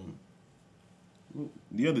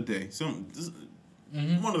the other day.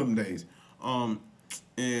 One of them days.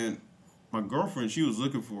 And my girlfriend, she was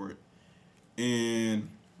looking for it, and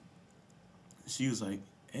she was like,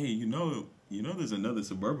 "Hey, you know, there's another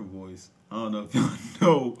Suburban Boys. I don't know if y'all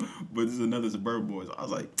know, but there's another Suburban Boys." I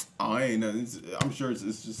was like, "Oh, I ain't nothing. I'm sure it's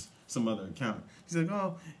just some other account." She's like,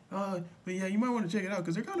 "Oh, but yeah, you might want to check it out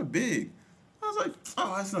because they're kind of big." I was like,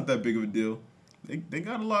 "Oh, it's not that big of a deal." They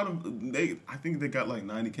got a lot of I think they got like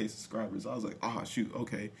 90K subscribers. I was like, "Oh shoot,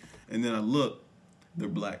 okay." And then I looked, they're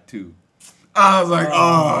black too. I was like,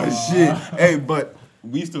 "Oh shit." Hey, but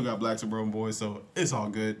we still got black Suburban Boys, so it's all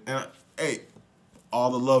good. And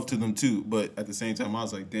all the love to them too. But at the same time, I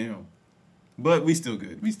was like, "Damn." But we still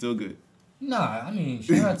good. Nah, I mean,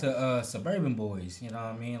 shout out to Suburban Boys. You know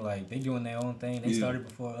what I mean? Like, they doing their own thing. They started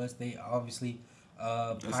before us. They obviously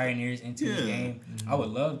pioneers into the game. Mm-hmm. I would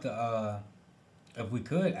love to, if we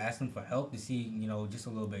could, ask them for help to see, just a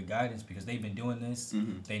little bit of guidance because they've been doing this.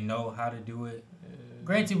 Mm-hmm. They know how to do it.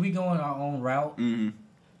 Granted, we go on our own route. Mm-hmm.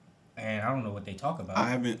 And I don't know what they talk about. I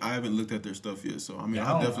haven't looked at their stuff yet, so I mean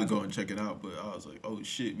I'll definitely go and check it out. But I was like, oh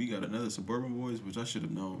shit, we got another Suburban Boys, which I should have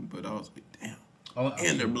known. But I was like, damn.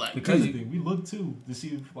 And they're black. Because we looked too to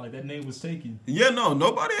see if like that name was taken. Yeah, no,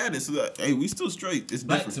 nobody had it. So hey, we still straight. It's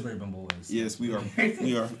black different. Suburban Boys. Yes, we are.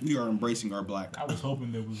 we are embracing our black. I was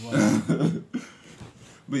hoping there was one.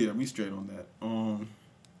 But yeah, we straight on that.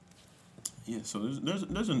 Yeah, so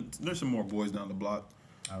there's some more boys down the block.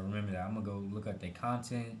 I remember that. I'm gonna go look at their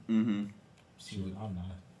content. Mm-hmm. See what I'm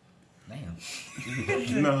not.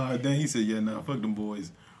 Damn. Nah, then he said, yeah, nah, fuck them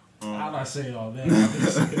boys. I'm not saying all that.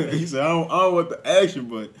 He said, I don't want the action,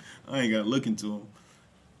 but I ain't got to look into them.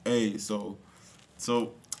 Hey, so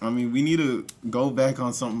I mean, we need to go back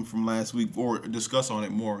on something from last week or discuss on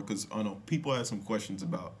it more because I know people had some questions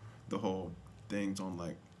about the whole things on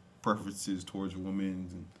like preferences towards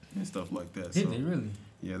women and stuff like that. Did they really?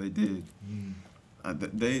 Yeah, they did.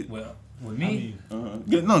 They Well, with me,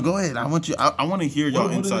 no, go ahead. I want you. I want to hear y'all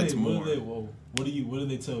insights more. What do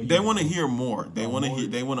they tell you? They want to hear more. They want to more? hear.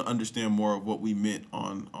 They want to understand more of what we meant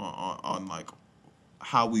on like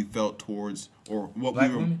how we felt towards or what black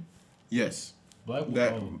we were. women. Yes. Black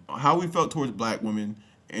That how we felt towards black women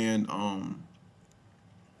and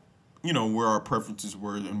you know where our preferences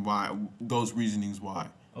were and why those reasonings why.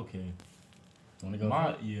 Okay. Want to go?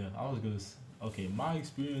 I was gonna. Okay, my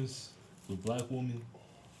experience with black women.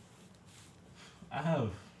 I have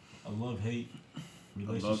a love-hate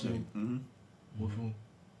relationship with them,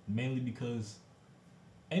 mainly because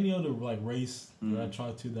any other like race that I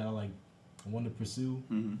try to that I like want to pursue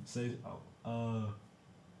say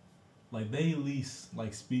like they at least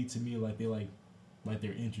like speak to me like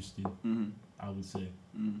they're interested. I would say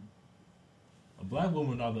a black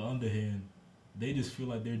woman on the other hand, they just feel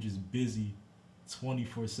like they're just busy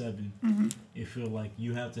 24/7 and feel like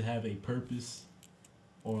you have to have a purpose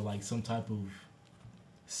or like some type of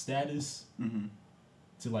status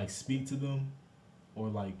to like speak to them or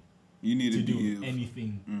like you need to do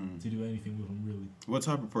anything to do anything with them really. What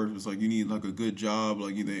type of purpose? Like you need like a good job,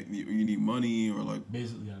 like you need money or like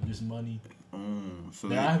basically just money. So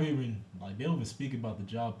I haven't even like they don't even speak about the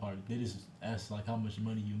job part. They just ask like how much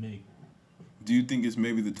money you make. Do you think it's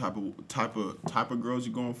maybe the type of girls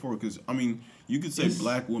you're going for? Because I mean, you could say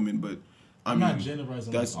black women, but I'm not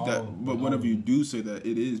generalizing. That's like that. all, But whenever you do say that,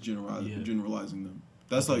 it is generalizing them.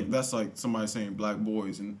 That's okay. that's like somebody saying black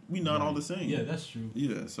boys, and we not all the same. Yeah, that's true.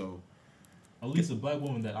 Yeah, so at least the black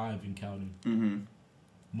women that I've encountered,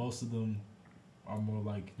 most of them are more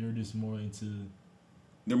like they're just more into.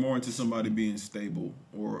 They're more into somebody being stable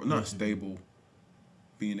or not stable,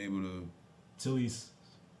 being able to at least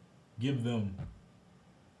give them.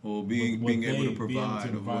 Well, being able to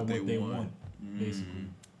provide what they want. Basically.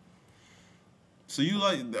 So you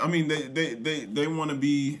like? I mean, they want to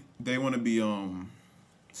be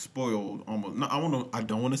spoiled almost. No, I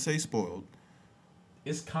don't want to say spoiled.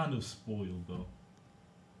 It's kind of spoiled though.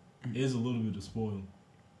 It is a little bit of spoiled.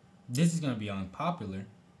 This is gonna be unpopular.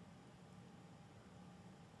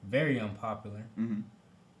 Very unpopular. And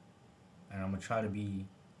I'm gonna try to be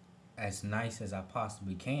as nice as I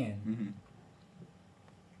possibly can.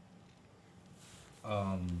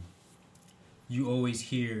 You always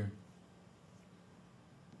hear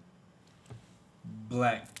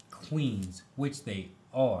black queens, which they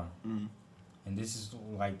are, and this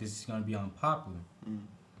is gonna be unpopular.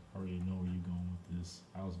 I already know where you're going with this.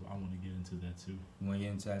 I want to get into that too. You want to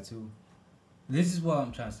get into that too? This is what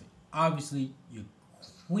I'm trying to say. Obviously, you're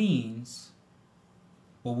queens,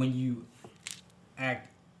 but when you act,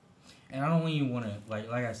 and I don't even want to like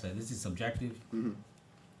I said, this is subjective.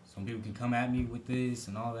 Some people can come at me with this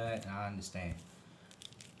and all that, and I understand.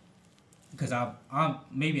 Because I'm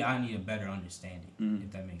maybe I need a better understanding,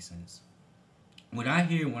 if that makes sense. When I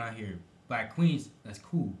hear black queens, that's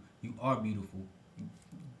cool. You are beautiful.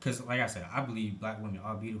 Because like I said, I believe black women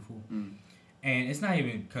are beautiful. And it's not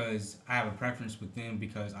even because I have a preference with them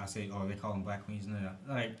because I say, oh, they call them black queens. No.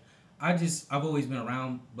 Like, I've always been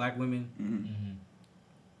around black women.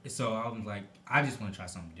 So I'm like, I just want to try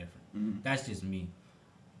something different. That's just me.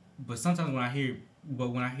 But sometimes when I hear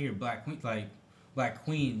black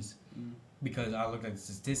queens, because I look at the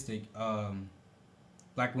statistic,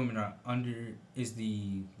 black women is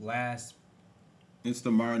the last. It's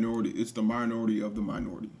the minority. It's the minority of the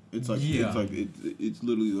minority. It's like it's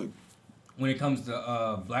literally like. When it comes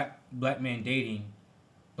to black men dating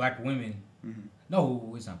black women,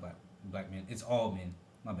 no, it's not black men. It's all men.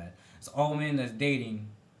 My bad. It's all men that's dating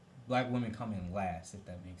black women come in last, if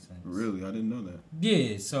that makes sense. Really, I didn't know that.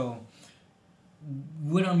 Yeah. So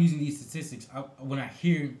when I'm using these statistics, when I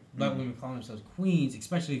hear black women calling themselves queens,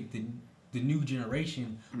 especially the new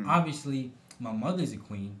generation, obviously my mother's a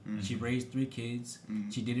queen. She raised 3 kids.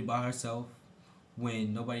 She did it by herself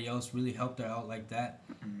when nobody else really helped her out like that.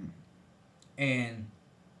 And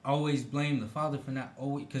I always blame the father for not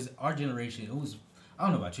always, because our generation, it was, I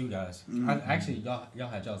don't know about you guys. Actually, y'all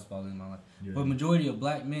had y'all's father in my life. Yeah. But majority of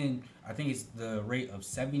black men, I think it's the rate of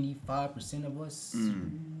 75% of us,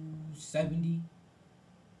 70.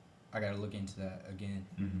 I gotta look into that again.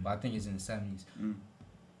 But I think it's in the 70s.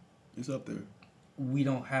 It's up there. We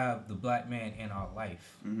don't have the black man in our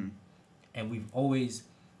life. And we've always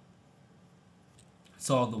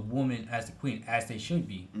saw the woman as the queen, as they should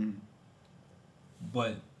be.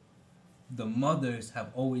 But the mothers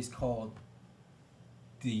have always called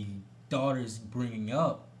the daughters bringing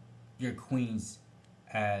up your queens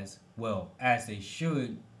as well as they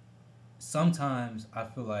should. Sometimes I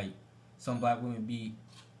feel like some black women be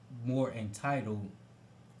more entitled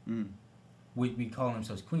with me calling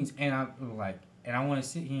themselves queens, and I want to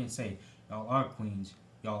sit here and say y'all are queens,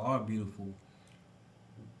 y'all are beautiful.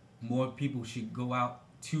 More people should go out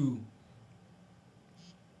to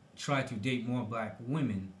try to date more black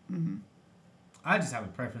women. I just have a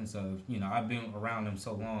preference of, I've been around them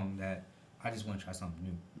so long that I just want to try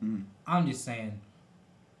something new. I'm just saying,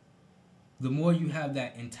 the more you have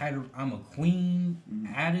that entitled I'm a queen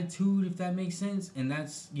attitude, if that makes sense, and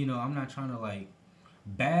that's, I'm not trying to like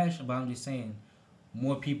bash, but I'm just saying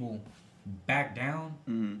more people back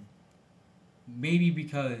down. Maybe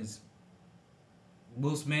because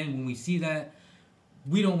most men, when we see that,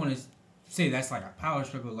 we don't want to say that's like a power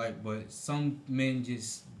struggle, but some men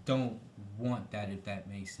just don't want that, if that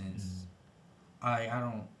makes sense. I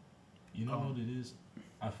don't. You know what it is?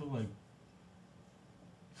 I feel like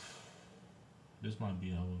this might be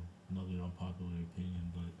another unpopular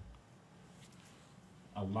opinion, but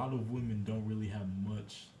a lot of women don't really have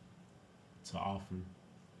much to offer,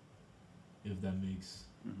 if that makes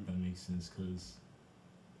sense. Cause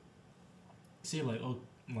say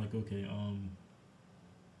okay,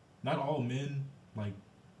 not all men like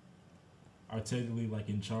are technically like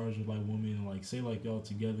in charge of like women. Like say like y'all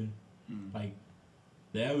together, like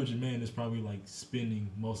the average man is probably like spending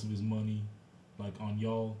most of his money like on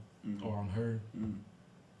y'all or on her,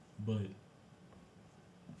 but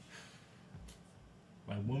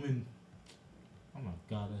like women, oh my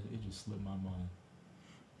god, it just slipped my mind.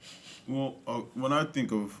 Well, when I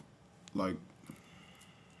think of like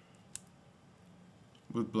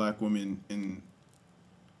with black women, and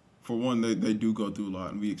for one, they do go through a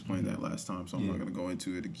lot, and we explained that last time, so I'm not going to go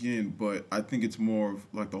into it again. But I think it's more of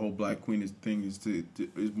like the whole black queen thing is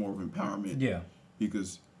more of empowerment. Yeah.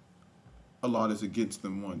 Because a lot is against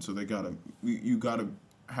them. One, so they have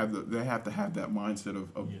to have that mindset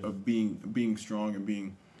of being strong and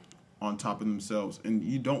being on top of themselves, and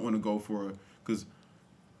you don't want to go for because.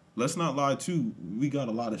 Let's not lie too. We got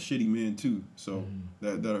a lot of shitty men too. So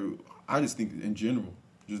that are, I just think in general,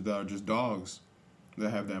 that are just dogs that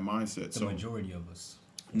have that mindset. The majority of us.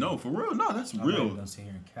 No, for real. No, that's I'm real. not gonna sit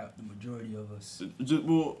here and cap the majority of us.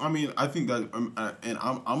 Well, I mean, I think that, and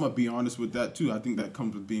I'm gonna be honest with that too. I think that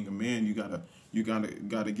comes with being a man. You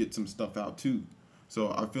gotta get some stuff out too.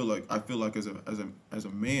 So I feel like as a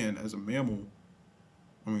man, as a mammal,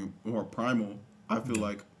 I mean, or primal, I feel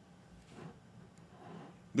like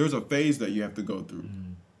there's a phase that you have to go through,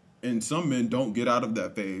 and some men don't get out of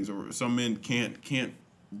that phase, or some men can't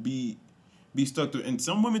be stuck through. And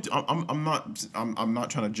some women, I'm not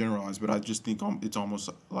trying to generalize, but I just think it's almost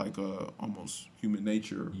like almost human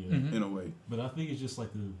nature in a way. But I think it's just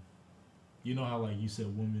like you know how like you said,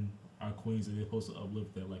 women are queens and they're supposed to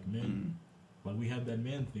uplift that like men. Like we have that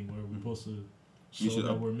man thing where we're supposed to show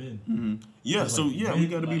that we're men. Yeah, so like, yeah, men, we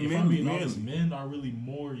got to like, be if I'm being men. honest, men are really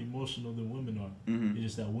more emotional than women are. It's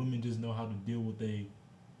just that women just know how to deal with their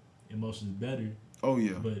emotions better. Oh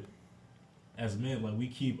yeah. But as men, like we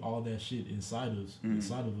keep all that shit inside us.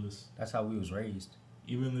 That's how we was raised.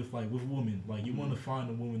 Even if like with women, like you want to find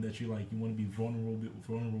a woman that you like, you want to be vulnerable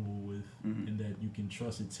with, and that you can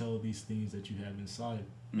trust and tell these things that you have inside,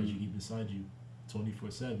 that you keep inside you,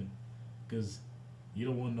 24/7, because you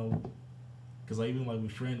don't want to know. Because like even like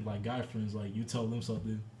with friends, like guy friends, like you tell them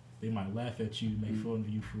something, they might laugh at you, make fun of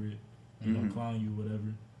you for it, clown you,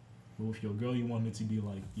 whatever. But with your girl, you want it to be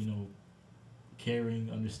like, caring,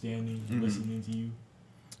 understanding, listening to you.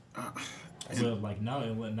 But like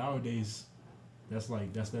nowadays, that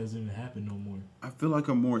doesn't even happen no more. I feel like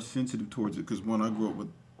I'm more sensitive towards it because I grew up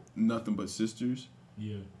with nothing but sisters.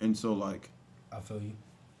 Yeah. And so like, I feel you.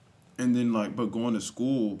 And then like, but going to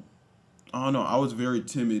school, I don't know. I was very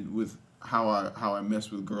timid with how I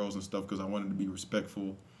messed with girls and stuff because I wanted to be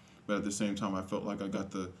respectful, but at the same time I felt like I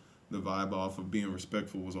got the vibe off of being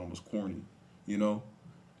respectful was almost corny,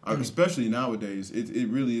 especially nowadays. It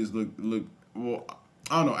really is look. Well,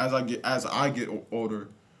 I don't know. As I get older,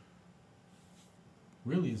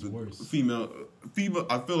 really it's worse. Female.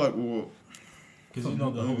 I feel like because the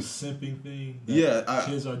whole simping thing that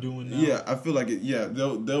kids are doing now. Yeah, I feel like it. Yeah,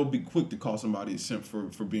 they'll be quick to call somebody a simp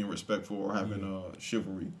for being respectful or having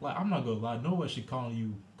chivalry. Like I'm not gonna lie, no one should call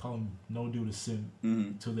no dude a simp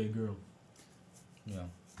to their girl. Yeah,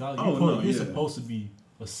 you're supposed to be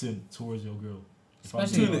a simp towards your girl.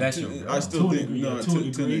 Especially if that's your girl. I still think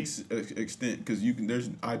to an extent because you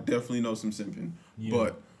can. I definitely know some simping,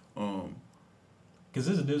 but because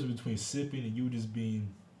there's a difference between simping and you just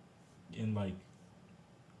being in like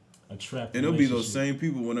a trap. And it'll be those same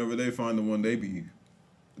people whenever they find the one they be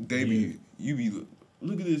they be you be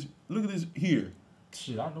look at this here.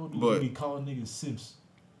 Shit, I know But- they be calling niggas simps.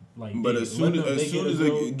 Like, But they, as soon as a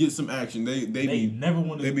girl, they get some action, they they never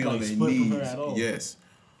want they to be on like their split from her knees. at all. Yes.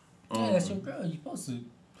 Yeah, that's your girl. You're supposed to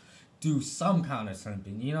do some kind of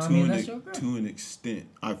something. You know what I to mean? an That's ex- your girl. to an extent.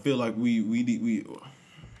 I feel like we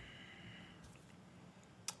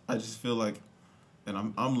I just feel like,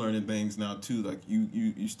 and I'm learning things now too. Like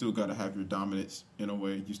you still gotta have your dominance in a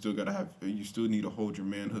way. You still need to hold your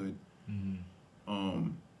manhood. Mm-hmm.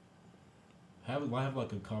 Have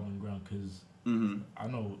like a common ground, because I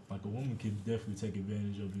know like a woman can definitely take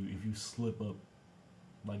advantage of you if you slip up,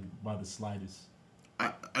 like by the slightest.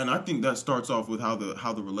 I think that starts off with how you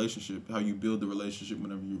build the relationship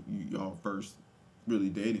whenever y'all first really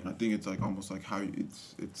dating. I think it's like almost like how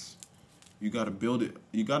it's you got to build it.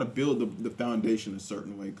 You got to build the foundation a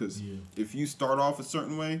certain way, because if you start off a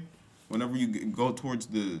certain way, whenever you go towards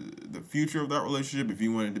the future of that relationship, if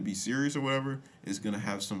you want it to be serious or whatever, it's gonna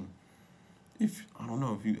have some. If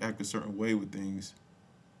you act a certain way with things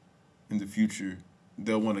in the future,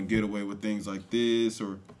 they'll want to get away with things like this,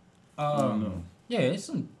 or I don't know. Yeah, it's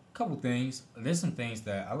some couple things. There's some things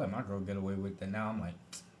that I let my girl get away with that now I'm like,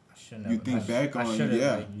 I shouldn't have. You think back on, I should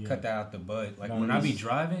have yeah. cut that out the bud. Like No, when I be it's-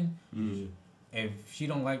 driving, Yeah. if she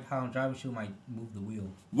don't like how I'm driving, she might move the wheel.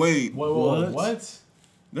 Wait, What?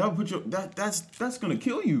 That'll put you. That's gonna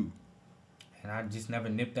kill you. And I just never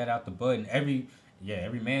nipped that out the bud. And every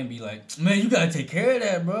man be like, man, you gotta take care of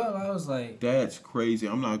that, bro. I was like, That's crazy.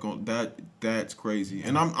 I'm not gonna. That's crazy.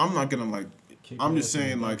 And I'm not gonna like. Kick I'm her just ass in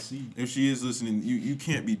saying, the like, back seat. if she is listening, you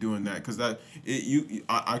can't be doing that, because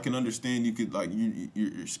I can understand you could, like,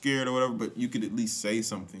 you're scared or whatever, but you could at least say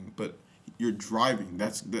something. But you're driving.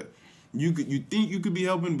 You think you could be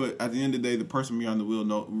helping, but at the end of the day, the person behind the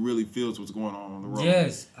wheel really feels what's going on the road.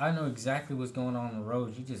 yes, I know exactly what's going on the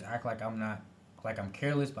road. You just act like I'm not, like I'm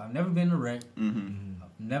careless, but I've never been in a wreck. Mm-hmm. I've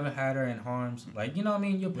never had her in harms. Like, you know what I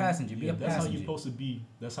mean? You're a passenger. Be a That's how passenger. you're supposed to be.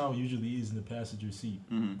 That's how it usually is in the passenger seat.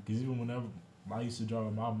 Mm-hmm. Because even whenever I used to drive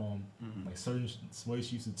with my mom, like certain ways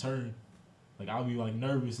she used to turn, like I'll be like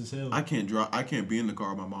nervous as hell. I can't drive. I can't be in the car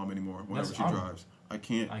with my mom anymore whenever That's- she I'm- drives. I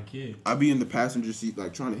can't. I can't. I be in the passenger seat,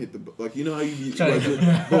 like trying to hit the, like, you know how you be. Trying Like,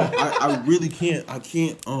 to- bro, I really can't. I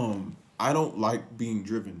can't. I don't like being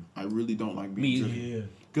driven. I really don't like being Me driven. Yeah.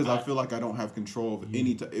 Because I feel like I don't have control of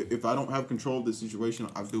any. If I don't have control of the situation,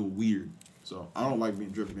 I feel weird. So I don't like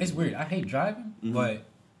being driven. It's weird. I hate driving, Mhm. but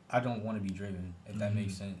I don't want to be driven, if that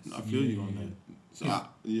makes sense. I feel you on Yeah. that. So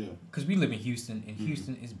yeah. Because we live in Houston, and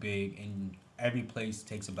Houston is big, and every place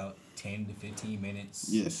takes about 10 to 15 minutes.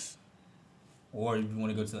 Yes. Or if you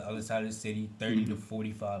want to go to the other side of the city, 30 to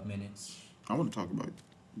 45 minutes. I want to talk about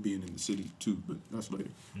being in the city too, but that's later.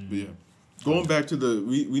 Mm-hmm. But yeah, going back to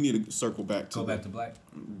we need to circle back to Go the back to black.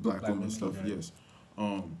 black women women, stuff. right. Yes.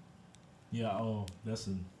 Yeah. Oh, that's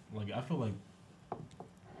like I feel like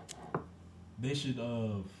they should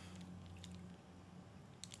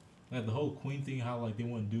like the whole queen thing. How like they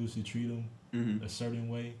want dudes to treat them Mm-hmm. a certain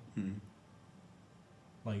way. Mm-hmm.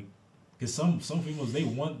 Like, cause some females they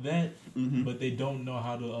want that, Mm-hmm. but they don't know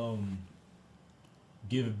how to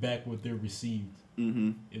give back what they're received.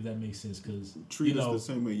 Mm-hmm. If that makes sense, cause Treat you us know, the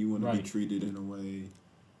same way you want to be right. treated in a way.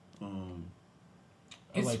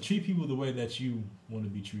 or, like treat people the way that you want to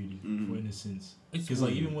be treated, Mhm. for instance. It's Because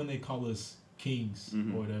like weird. even when they call us kings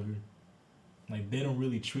Mhm. or whatever, like they don't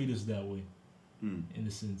really treat us that way, Mm. in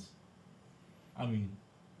a sense. I mean,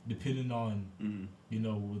 depending on Mm-hmm. you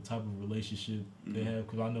know what type of relationship they Mhm. have.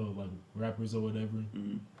 Because I know like rappers or whatever,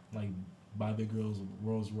 Mm-hmm. like buy the girls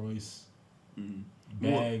Rolls Royce Mm-hmm.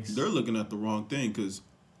 bags. Well, they're looking at the wrong thing, because.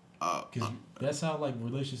 Because that's how like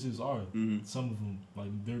relationships are. Mhm. Some of them,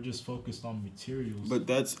 like they're just focused on materials. But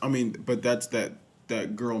that's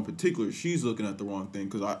that girl in particular. She's looking at the wrong thing,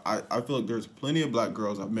 because I feel like there's plenty of black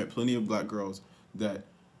girls. I've met plenty of black girls that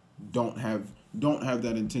don't have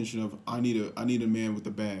that intention of I need a man with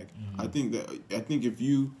a bag. Mhm. I think if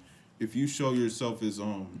you show yourself as I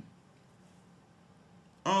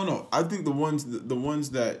don't know. I think the ones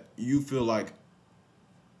that you feel like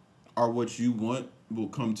are what you want will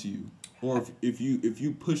come to you. Or if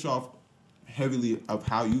you push off heavily of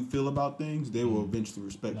how you feel about things, they will eventually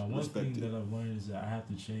respect now, one thing it. that I've learned is that I have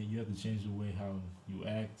to change. You have to change the way how you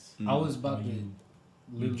act. I was how about to you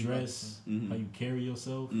literally dress, Mhm. how you carry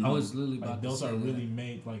yourself. Mhm. I was literally Like about those to say are really that.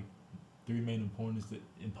 main like three main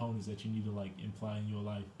components that you need to like imply in your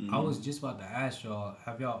life. Mhm. I was just about to ask y'all,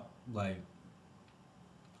 have y'all, like,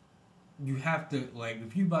 you have to, like,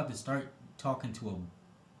 if you about to start talking to a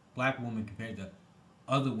black woman compared to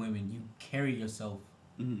other women, you carry yourself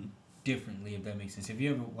Mhm. differently, if that makes sense. If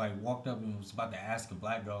you ever, like, walked up and was about to ask a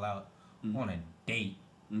black girl out Mhm. on a date,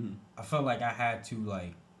 Mm-hmm. I felt like I had to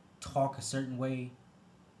like talk a certain way,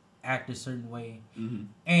 act a certain way, Mm-hmm.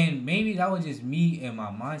 and maybe that was just me and my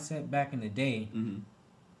mindset back in the day. Mm-hmm.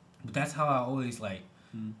 But that's how I always like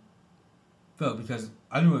Mm-hmm. felt because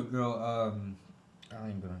I knew a girl. I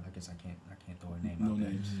ain't gonna. I guess I can't throw her name No out there.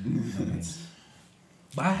 names. No names.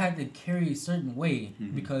 But I had to carry a certain way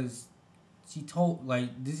Mhm. because she told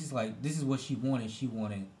this is what she wanted. She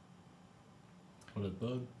wanted. For the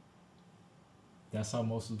thug, that's how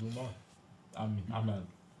most of them are. I mean, I'm not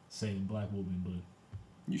saying black women,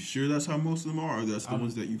 but You sure that's how most of them are, or that's the I'm-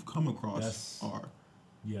 ones that you've come across that's- are,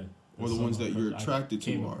 yeah. or that's the ones some that I you're I attracted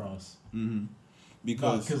came to are? across. Mm-hmm.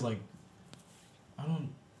 Because Because like I don't,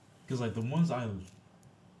 because like the ones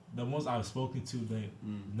I've spoken to, they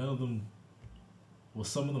none of them. Well,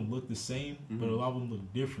 some of them look the same, but a Mhm. lot of them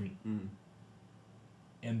look different, Mm-hmm.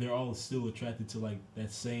 and they're all still attracted to like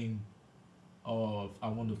that same. Oh, I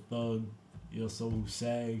want a thug, someone who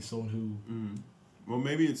sags, someone who. Mm-hmm. Well,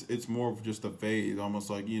 maybe it's more of just a phase, almost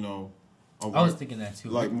like a I was white, thinking that too.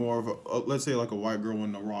 like more of let's say like a white girl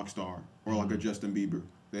wanting a rock star, or like a Mhm. Justin Bieber.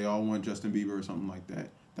 They all want Justin Bieber or something like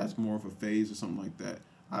that. That's more of a phase or something like that.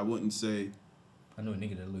 I wouldn't say. I know a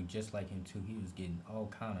nigga that looked just like him too. He was getting all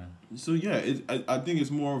kind of. So yeah, I think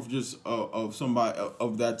it's more of just of somebody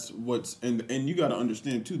of that's what's and you got to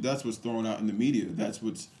understand too. That's what's thrown out in the media. That's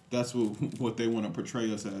what they want to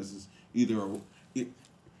portray us as is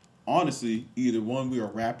honestly either one we're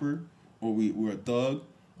a rapper or we're a thug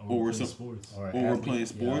or we're playing some sports. Or, or we're playing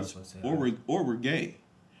sports or we're gay.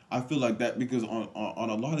 I feel like that because on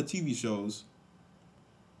a lot of TV shows,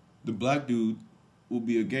 the black dude will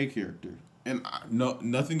be a gay character, and no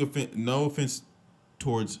offense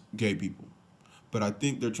towards gay people, but I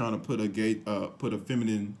think they're trying to put a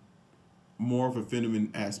feminine, more of a feminine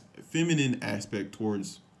aspect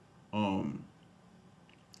towards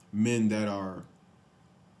men that are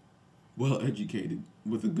well educated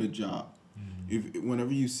with a good job. Mm-hmm.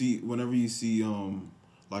 Whenever you see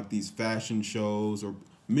like these fashion shows or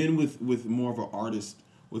men with more of an artist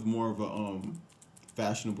with more of a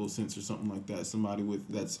fashionable sense or something like that, somebody with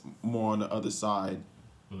that's more on the other side,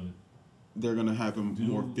 But they're gonna have them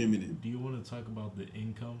more feminine. Do you want to talk about the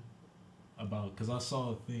income? Because I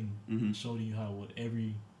saw a thing Mhm. showing you how with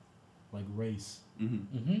every like race,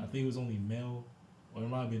 Mm-hmm. Mm-hmm. I think it was only male, or it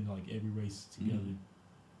might have been like every race together.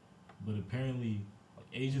 But apparently, like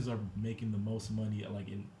Asians are making the most money.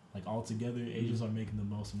 Like all together, Asians are making the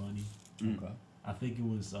most money. Mm-hmm. Okay. I think it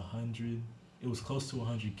was 100. It was close to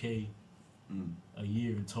 100K Mm-hmm. a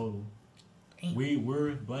year in total. Damn.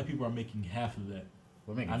 We're black people are making half of that.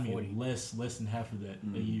 We're making I mean, 40. less than half of that a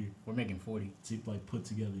Mhm. year We're making 40. to like put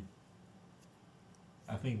together.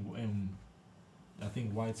 I think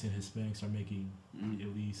whites and Hispanics are making Mm-hmm.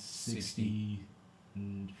 at least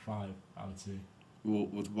 65. I would say. Well,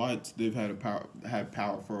 with whites, they've had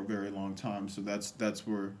power for a very long time. So that's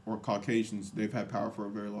where, or Caucasians, they've had power for a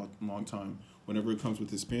very long time. Whenever it comes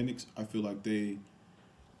with Hispanics, I feel like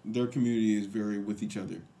their community is very with each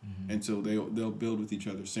other, Mm-hmm. and so they'll build with each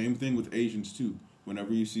other. Same thing with Asians too.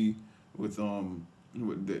 Whenever you see with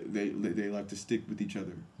they like to stick with each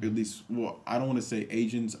other. At least, well, I don't want to say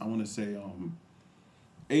Asians. I want to say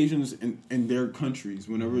Asians in their countries.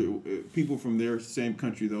 Whenever people from their same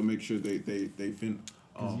country, they'll make sure they fin.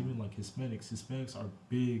 Because even like Hispanics are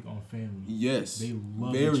big on family. Yes, They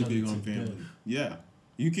love very each other big to on family. death. Yeah,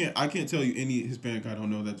 I can't tell you any Hispanic I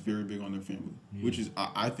don't know that's very big on their family, Yeah. which is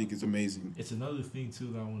I think is amazing. It's another thing too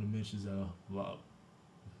that I want to mention is that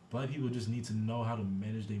black people just need to know how to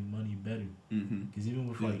manage their money better. Mm-hmm. Because even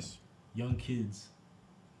with like young kids,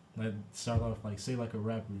 like start off like say like a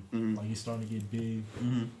rapper, Mhm. like he's starting to get big,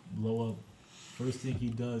 Mm-hmm. blow up. First thing he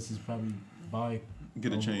does is probably buy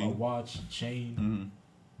Get a chain. a watch, chain,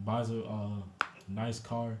 Mm-hmm. buys a nice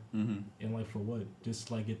car, Mm-hmm. and like for what?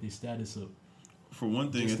 Just like get their status up. For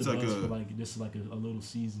one thing, Just it's the like buzz for just like a little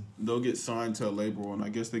season. they'll get signed to a label, and I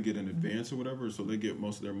guess they get an advance or whatever, so they get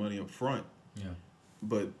most of their money up front. Yeah.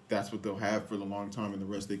 But that's what they'll have for the long time, and the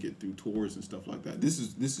rest they get through tours and stuff like that. This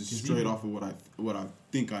is straight even- off of what I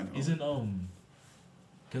think I know. Isn't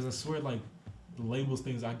because I swear like the labels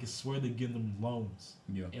things I can swear they give them loans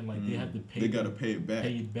Yeah. and like they have to pay. They gotta pay it back.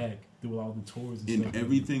 Pay it back through all the tours and In stuff.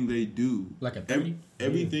 everything they do, Like a 30?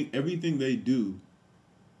 everything they do,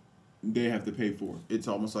 they have to pay for. It's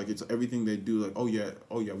almost like it's everything they do. Like, oh yeah,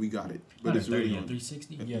 we got it. But Not it's a 30, really a on.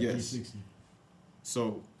 360? Yeah, Yes. 360.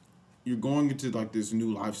 So you're going into like this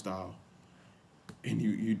new lifestyle, and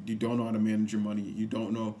you don't know how to manage your money. You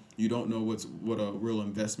don't know what a real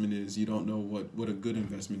investment is. You don't know what a good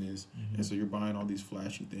investment is, Mhm. and so you're buying all these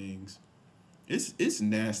flashy things. It's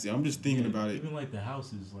nasty. I'm just thinking Yeah, about it. Even like the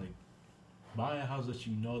houses, like buy a house that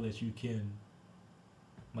you know that you can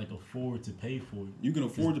like afford to pay for it. You can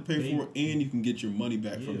afford to pay for it, and you can get your money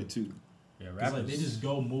back from Yeah. it too. Yeah, It's rappers. like they just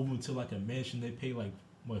go move into like a mansion. They pay like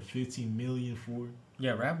what $15 million for it.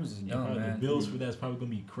 Yeah, rappers is And dumb, probably man. the bills for that's probably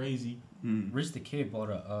gonna be crazy. Mm. Rich the Kid bought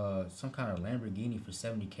a some kind of Lamborghini for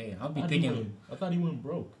 $70K. I'll be I thinking, thought he went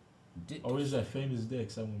broke. di- Or is that Famous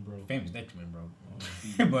Dex that went broke? famous Dexman, bro.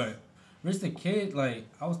 Oh. But Rich the Kid, like,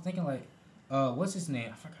 I was thinking, like, what's his name?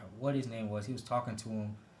 I forgot what his name was. He was talking to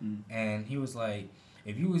him, and he was like,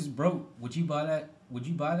 "If you was broke, would you buy that? Would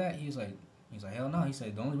you buy that?" He's like, "Hell no." He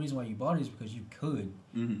said, "The only reason why you bought it is because you could."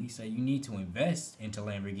 Mm-hmm. He said, "You need to invest into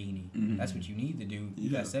Lamborghini. Mhm. That's what you need to do.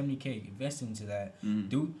 You Yeah. got $70K. Invest into that.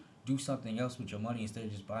 Mm-hmm. Do something else with your money instead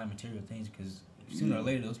of just buying material things, because sooner or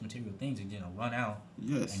later those material things are gonna run out,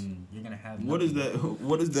 Yes. and you're gonna have." What is nothing. that?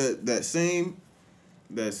 What is that same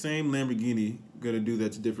Lamborghini gonna do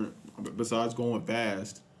that's different besides going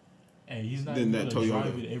fast? And he's not Then even that gonna Toyota.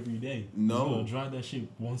 drive it every day. No. He's gonna drive that shit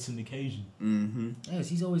once in occasion. Mm-hmm. Yes,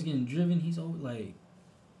 he's always getting driven. He's always like,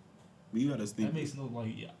 You gotta think. That makes no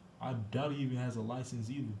like. Yeah, I doubt he even has a license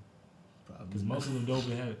either. probably Because most of them don't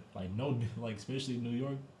even have like no like especially in New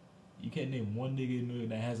York. You can't name one nigga in New York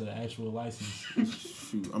that has an actual license.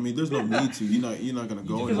 Shoot. I mean, there's no need to. You're not gonna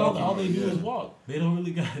go. Because and all they do yeah. is walk. They don't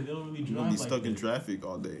really You're gonna drive be like stuck in that. traffic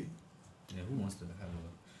all day. yeah, who wants to have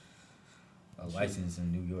a license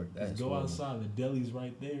in New York? That's Just go horrible. outside. The deli's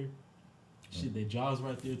right there. Shit, their jobs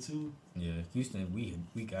right there too. Yeah, Houston,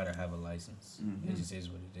 we gotta have a license. Mhm. It just is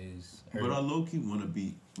what it is. But I low key want to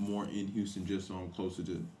be more in Houston just so I'm closer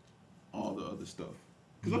to all the other stuff.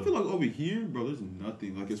 Because I feel like over here, bro, there's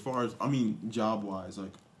nothing. Like, as far as, I mean, job wise,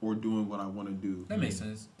 like, or doing what I want to do. That makes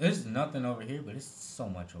sense. There's nothing over here, but it's so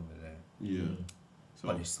much over there. Yeah. So,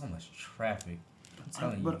 But there's so much traffic. I'm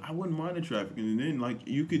telling you. but I wouldn't mind the traffic. And then, like,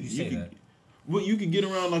 you could. You say could, that. Well, you could get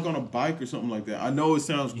around, like, on a bike or something like that. I know it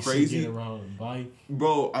sounds You crazy. Get around a bike.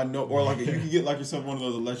 Bro, I know. Or, like, you could get, like, yourself one of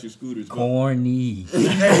those electric scooters. but- Corny.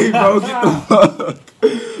 Hey, bro, get the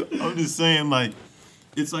fuck. I'm just saying, like,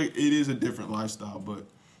 it's like it is a different lifestyle, but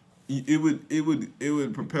it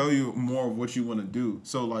would propel you more of what you want to do.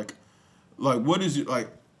 So, like, what is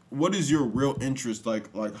your real interest,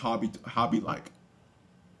 like hobby like?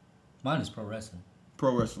 Mine is pro wrestling.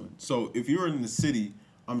 Pro wrestling. So, if you're in the city,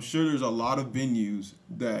 I'm sure there's a lot of venues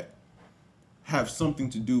that have something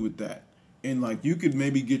to do with that. And like you could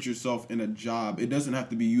maybe get yourself in a job. It doesn't have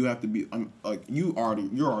to be you have to be like you're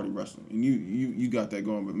already wrestling and you got that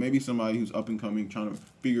going. But maybe somebody who's up and coming trying to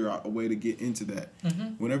figure out a way to get into that. Mm-hmm.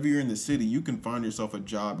 Whenever you're in the city, you can find yourself a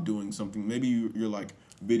job doing something. Maybe you're like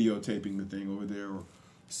videotaping the thing over there or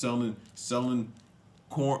selling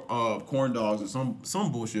corn dogs or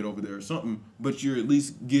some bullshit over there or something. But you're at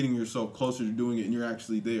least getting yourself closer to doing it and you're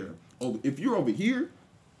actually there. Oh, if you're over here,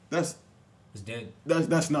 It's dead.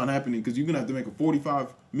 that's not happening because you're gonna have to make a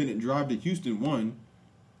 45-minute drive to Houston one,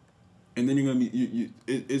 and then you're gonna be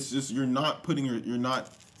it's just you're not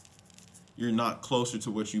closer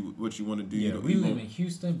to what you want to do. Yeah, You know, we you live know, in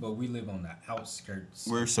Houston, but we live on the outskirts.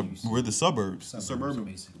 of Houston. we're the suburbs, Suburbs,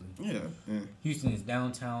 basically. Yeah, yeah. Houston is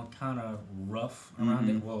downtown, kind of rough around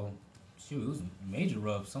Mhm. it. Well, shoot, it was major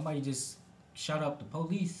rough. Somebody just shot up the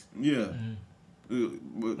police Yeah.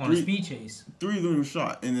 But on a speed chase. three of them were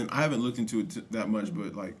shot, and then I haven't looked into it that much,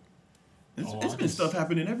 but like, it's I been just- stuff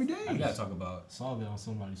happening every We day. gotta talk about Saw that on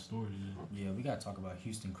somebody's story today. we gotta talk about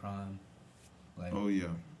Houston crime. Like Oh yeah.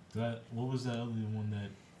 What was that other one that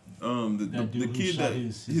The That dude who kid shot that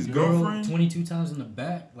his his girl, girlfriend. 22 times in the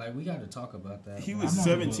back. Like we gotta talk about that. He Like, was I know,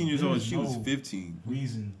 17 but years there old. was She was no 15.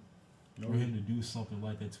 reason no for him to do something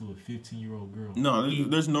like that to a 15-year-old girl? No, He-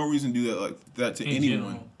 there's no reason to do that like that to in anyone.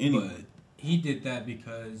 general, Anyone. But he did that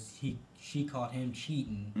because she caught him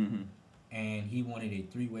cheating, Mm-hmm. and he wanted a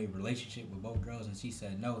 3-way relationship with both girls, and she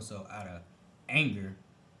said no. So out of anger,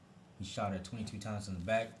 he shot her 22 times in the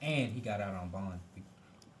back, and he got out on bond.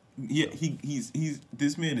 Yeah, he's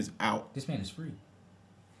this man is out. This man is free.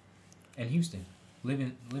 In Houston,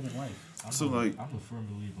 living life. So, like- I'm a firm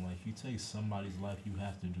believer. Like, if you take somebody's life, you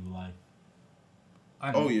have to do life.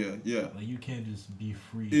 I know. Oh yeah, yeah. Like, you can't just be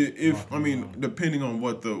free. If I walking mean, around. depending on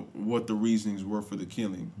what the reasonings were for the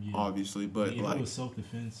killing, Yeah. obviously, but if it like, was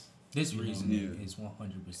self-defense, This You know, reason yeah. is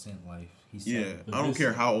 100% life. He said, yeah, but I don't this-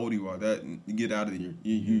 care how old you are. That get out of here.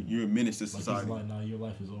 You're a menace to like, it's society like, nah, your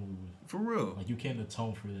life is over with. for real. Like, you can't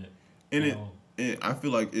atone for that. And at it, all. and I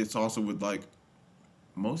feel like it's also with like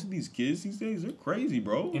most of these kids these days. They're crazy,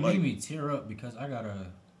 bro. It Like, made me tear up because I got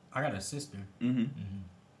a sister, mm-hmm. Mhm.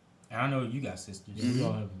 And I know you got sisters. Yeah, we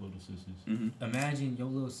all have little sisters. Mm-hmm. Imagine your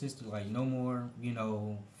little sister, like, no more,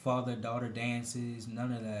 father-daughter dances,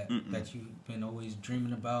 none of that that you've been always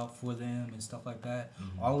dreaming about for them and stuff like that.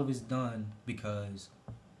 Mm-hmm. All of it's done because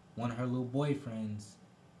one of her little boyfriends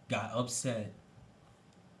got upset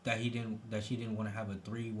that she didn't want to have a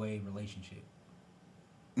 3-way relationship.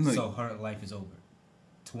 Like, So her life is over.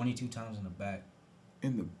 22 times in the back.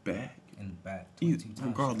 in the back. In the back. 22 times.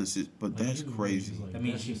 Regardless, but that's either way, crazy. it's like, That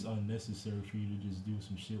means that's you- just unnecessary for you to just do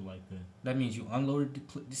some shit like that. That means you unloaded the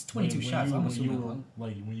clip. This 22 shots. I'm when you assuming. were,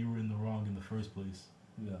 like when you were in the wrong in the first place.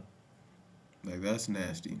 Yeah. Like, that's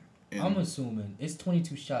nasty. And, I'm assuming it's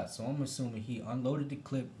 22 shots, so I'm assuming he unloaded the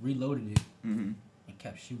clip, reloaded it, mm-hmm. and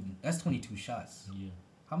kept shooting. That's 22 shots. Yeah.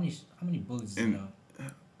 How many bullets is And- enough?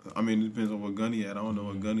 I mean, it depends on what gun he had. I don't know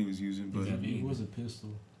what gun he was using, but Yeah. It was a pistol.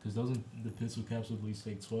 Because doesn't the pistol capsule at least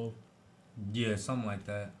take 12? Yeah, something like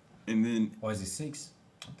that. and then Or is it 6?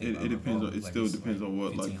 it depends. It still depends on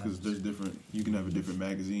what, like, because there's different. You can have a different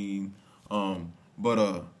magazine.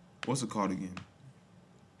 But what's it called again?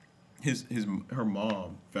 Her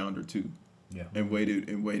mom found her too, Yeah. and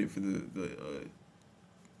waited for the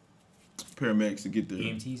paramedics to get there.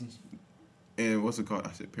 EMTs and shit. And what's it called?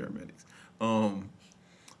 I said paramedics.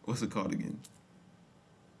 What's it called again?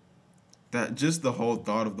 That just the whole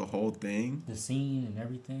thought of the whole thing The scene and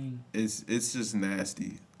everything. it's just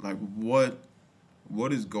nasty. Like, what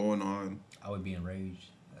is going on I would be enraged.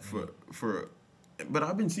 for? But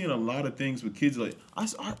I've been seeing a lot of things with kids. Like, I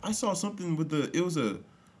saw something with it was a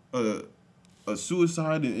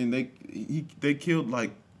suicide, and they killed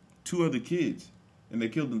like 2 other kids, and they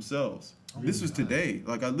killed themselves. This was today.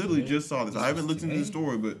 Like, I literally just saw this. I haven't looked into the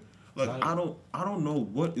story, but like, I don't know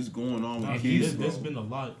what is going on with kids. There's been a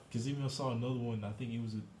lot. Because even I saw another one, I think it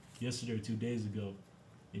was yesterday or 2 days ago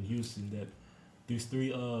in Houston, that these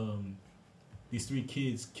three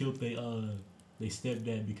kids killed their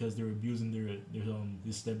stepdad because they were abusing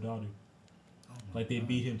his stepdaughter. Like, they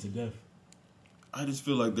beat him to death. I just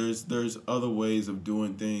feel like there's other ways of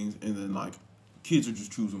doing things, and then, like, kids are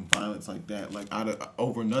just choosing violence like that, like,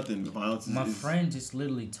 over nothing. Violence is... My friend just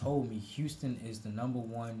literally told me Houston is the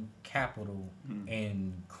 #1 capital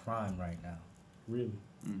in crime right now. Really?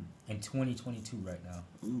 In 2022 right now.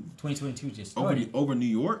 Ooh. 2022 just started. Over New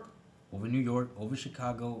York? Over New York, over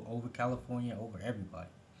Chicago, over California, over everybody.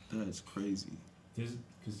 That's crazy.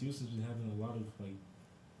 Because Houston's been having a lot of, like,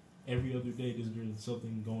 every other day there's been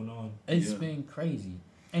something going on. It's been crazy.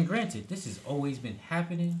 And granted, this has always been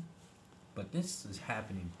happening, but this is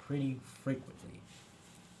happening pretty frequently.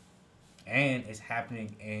 And it's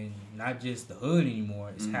happening in not just the hood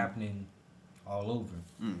anymore, it's happening all over.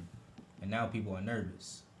 And now people are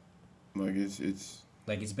nervous. Like, it's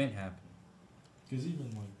Like, it's been happening. Because even,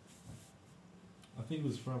 like, I think it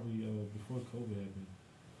was probably before COVID happened.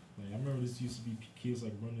 Like, I remember this used to be kids,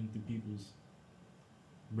 like, breaking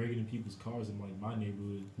in people's cars in, like, my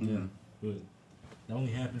neighborhood. Yeah. But that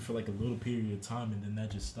only happened for, like, a little period of time, and then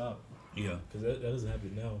that just stopped. Yeah. Because that doesn't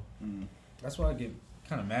happen now. That's why I get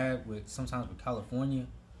kind of mad sometimes with California.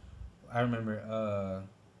 I remember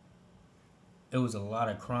it was a lot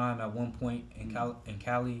of crime at one point in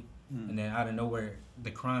Cali, and then out of nowhere,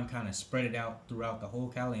 the crime kind of spread it out throughout the whole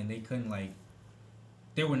Cali, and they couldn't, like,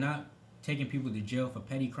 they were not taking people to jail for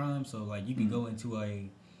petty crimes, so, like, you could go into a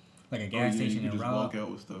gas station you and just rob. walk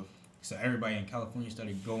out with stuff. So everybody in California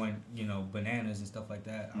started going, bananas and stuff like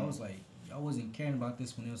that. I was like, y'all wasn't caring about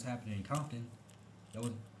this when it was happening in Compton. That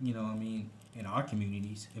was, in our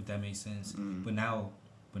communities, if that makes sense. But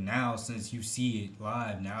now, since you see it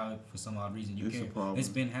live, now for some odd reason you It's a care. problem. It's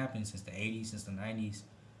been happening since the 80s, since the 90s.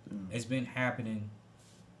 It's been happening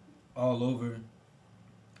all over.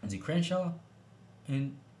 Is it Crenshaw?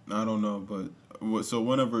 And I don't know, but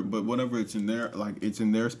whenever it's in their, like, it's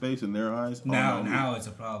in their space, in their eyes. now it's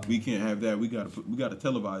a problem. We can't have that. We gotta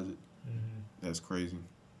televise it. That's crazy.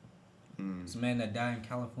 It's a man that died in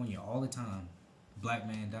California all the time. Black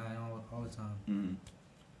man dying all the time.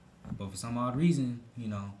 But for some odd reason,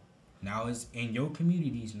 now it's in your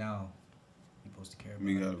communities now. You're supposed to care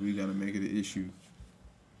about it. We gotta make it an issue.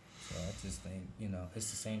 So I just think,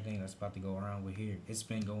 it's the same thing that's about to go around with here. It's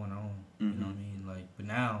been going on. You know what I mean? Like, but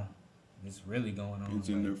now it's really going on. It's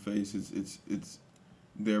in their face. It's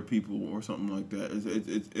their people or something like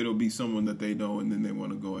that. It'll be someone that they know, and then they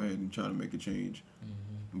want to go ahead and try to make a change.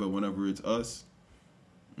 But whenever it's us,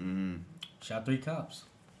 Shot 3 cops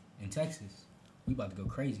in Texas. We about to go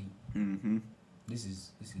crazy. This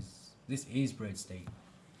is Red State.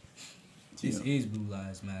 This is Blue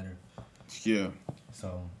Lives Matter. Yeah.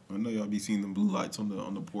 So I know y'all be seeing them blue lights on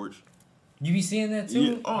the porch. you be seeing that too?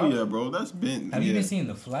 Yeah. Oh yeah, bro. That's been. Have you been seeing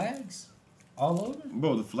the flags? All over?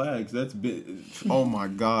 Bro, the flags, that's been, oh my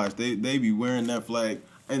gosh, they be wearing that flag,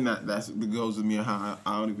 and that goes with me on how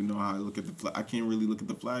I don't even know how I look at the flag. I can't really look at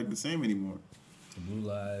the flag the same anymore. The Blue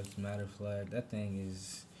Lives Matter flag, that thing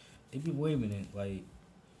is, they be waving it like.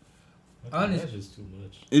 That's just too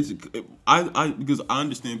much. I because I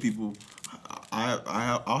understand people.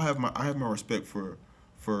 I'll have my respect for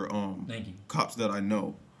Thank you. cops that I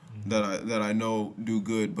know, that I know do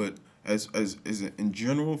good, but as in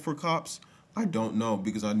general for cops, I don't know,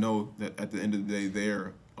 because I know that at the end of the day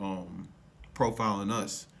they're profiling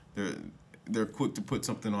us. They're quick to put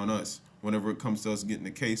something on us whenever it comes to us getting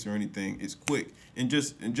a case or anything. It's quick, and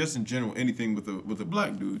just in general, anything with a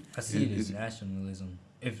black dude. I see it as nationalism.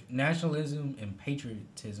 If nationalism and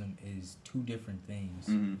patriotism is two different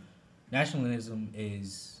things, nationalism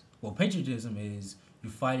is, well, patriotism is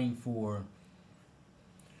you're fighting for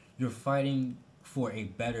a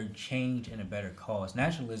better change and a better cause.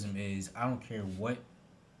 Nationalism is, I don't care what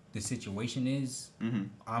the situation is,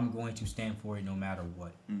 I'm going to stand for it no matter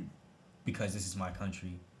what, because this is my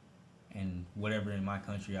country, and whatever in my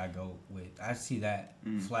country I go with. I see that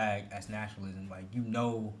flag as nationalism. Like, you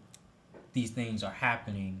know, these things are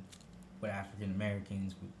happening with African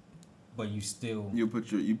Americans, but you still you put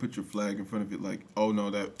your flag in front of it, like, oh no,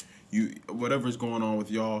 that you, whatever's going on with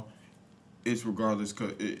y'all, it's regardless,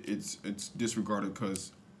 cause it's disregarded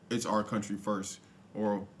because it's our country first,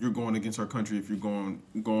 or you're going against our country if you're going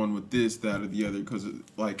with this, that, or the other, because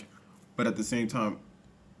like, but at the same time,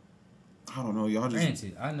 I don't know, y'all just.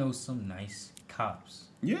 Granted, I know some nice cops.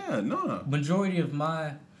 Yeah, nah. Majority of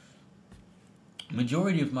my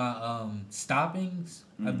stoppings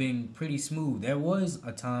have been pretty smooth. There was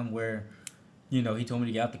a time where, you know, he told me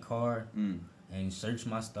to get out the car and search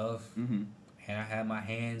my stuff, and I had my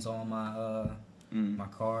hands on my my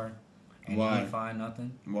car, and he didn't find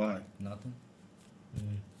nothing. Why? Nothing.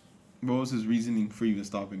 What was his reasoning for even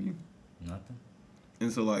stopping you? Nothing.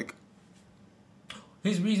 And so, like,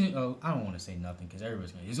 his reason, I don't want to say nothing because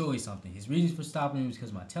everybody's gonna. There's always something. His reasons for stopping me was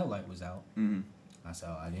because my tail light was out. I said,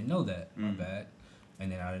 I didn't know that. My bad.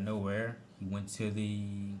 And then out of nowhere, he went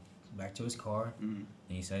back to his car, and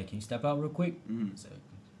he said, "Can you step out real quick?" I said,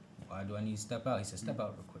 "Why do I need to step out?" He said, "Step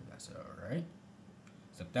out real quick." I said, "All right."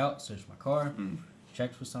 Stepped out, searched my car,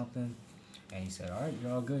 checked for something, and he said, "All right,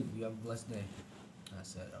 you're all good. You have a blessed day." I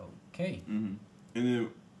said, "Okay." And then,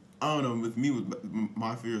 I don't know, with me, with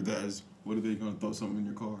my fear of that is, what are they going to throw something in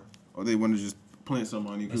your car? Or they want to just plant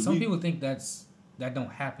something on you? And some people think that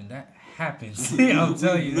don't happen. That happens. I'll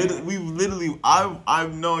tell you that. We've literally, I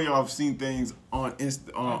know y'all have seen things on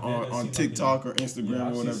on TikTok or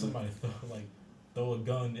Instagram or whatever. Somebody throw a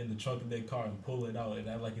gun in the trunk of their car and pull it out and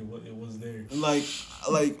act like it was there.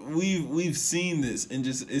 Like we've seen this, and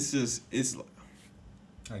it's.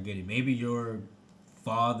 I get it. Maybe your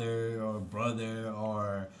father or brother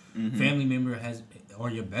or family member or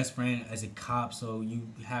your best friend as a cop, so you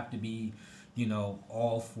have to be, you know,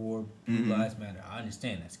 all for Blue Lives Matter. I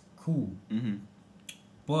understand, that's cool.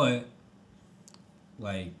 But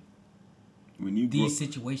like, when you these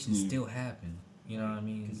situations still happen. You know what I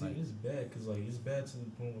mean? Cause like, it's bad. Cause like it's bad to the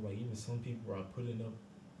point where like even some people are putting up,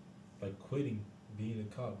 like quitting being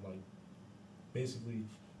a cop. Like basically,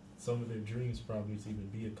 some of their dreams probably to even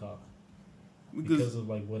be a cop because of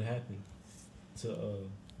like what happened to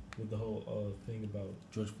with the whole thing about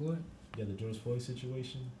George Floyd. Yeah, the George Floyd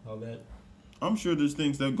situation. How that. I'm sure there's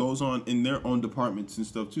things that goes on in their own departments and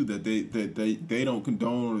stuff too that they don't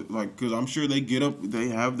condone, like, because I'm sure they get up, they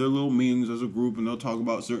have their little meetings as a group and they'll talk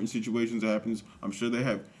about certain situations that happens. I'm sure they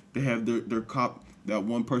have their cop, that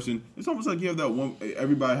one person. It's almost like you have that one.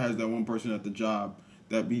 Everybody has that one person at the job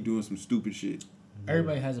that be doing some stupid shit.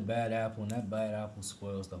 Everybody has a bad apple, and that bad apple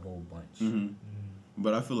spoils the whole bunch.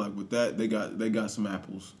 But I feel like with that, they got some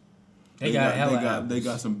apples. They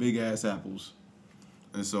got some big ass apples.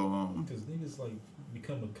 And so, because niggas like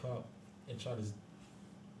become a cop and try to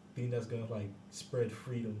think that's gonna like spread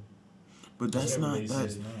freedom. But that's not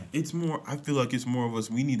that. It's more. I feel like it's more of us.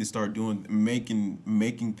 We need to start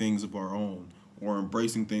making things of our own, or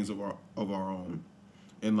embracing things of our own,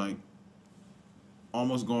 and like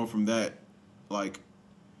almost going from that, like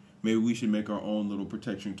maybe we should make our own little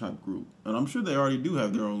protection type group. And I'm sure they already do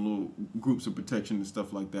have their own little groups of protection and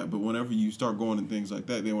stuff like that. But whenever you start going and things like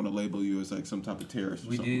that, they want to label you as like some type of terrorist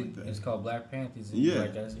or something like that. It's called Black Panthers. Yeah.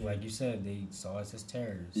 Like you said, they saw us as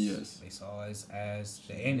terrorists. Yes. They saw us as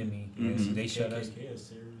the enemy. So they shut us.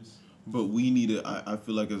 But we need to, I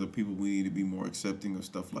feel like as a people, we need to be more accepting of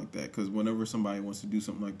stuff like that. Because whenever somebody wants to do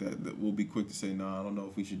something like that, we'll be quick to say, nah, I don't know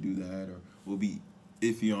if we should do that. Or we'll be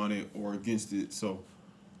iffy on it or against it. So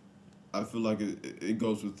I feel like it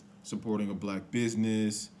goes with supporting a black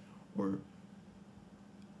business or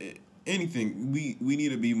anything. We need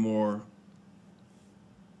to be more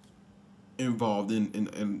involved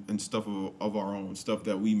in stuff of our own stuff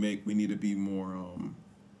that we make. We need to be more.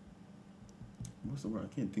 What's the word?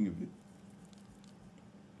 I can't think of it.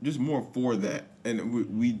 Just more for that, and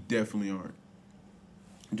we definitely aren't.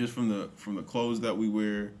 Just from the clothes that we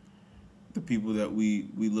wear, the people that we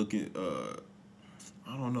look at.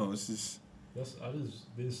 I don't know. It's just. I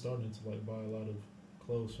just been starting to like buy a lot of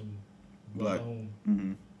clothes from Black. black owned.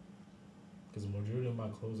 Mm-hmm. Because the majority of my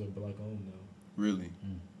clothes are black owned now. Really?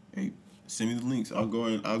 Hey, send me the links. I'll go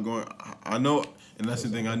in. I know, and that's the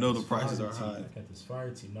thing. I know the prices are high. I got this fire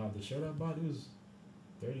tee. Now the shirt I bought, it was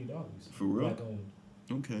 $30. For real? Black owned.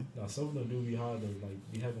 Okay. Now some of them do be high though.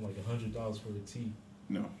 Like be having like $100 for the tee.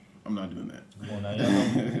 No, I'm not doing that. Come on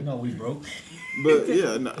now, you know we broke. But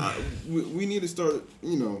yeah, no, we need to start.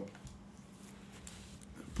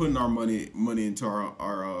 Putting our money into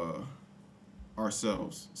our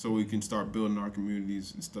ourselves, so we can start building our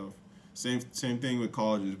communities and stuff. Same thing with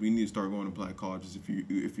colleges. We need to start going to black colleges.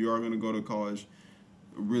 If you are going to go to college,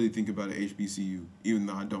 really think about an HBCU. Even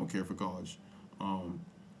though I don't care for college.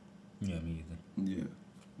 Yeah, me either. Yeah,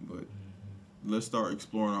 but let's start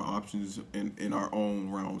exploring our options in our own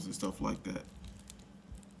realms and stuff like that.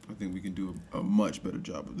 I think we can do a much better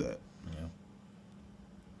job of that. Yeah.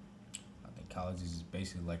 I think college is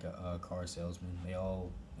basically like a car salesman. They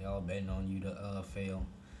all betting on you to fail.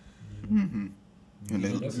 Mm-hmm. You And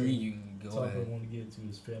get a that's degree, a you can go Top I ahead. want to get to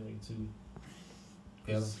is failing too.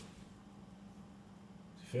 Failing?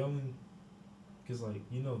 Failing, because like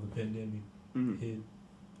the pandemic Mm-hmm. hit.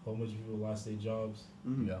 A whole bunch of people lost their jobs.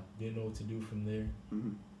 Mm-hmm. Yeah. Didn't know what to do from there. Mm-hmm.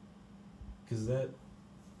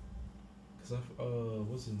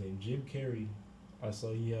 What's his name? Jim Carrey. I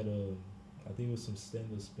saw he had I think it was some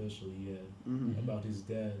stand-up special he had Mm-hmm. about his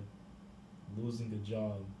dad losing a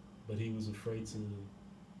job, but he was afraid to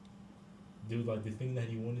do like the thing that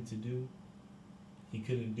he wanted to do. He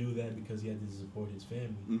couldn't do that because he had to support his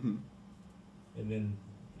family. Mm-hmm. And then,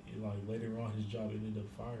 like later on, his job ended up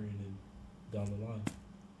firing him down the line.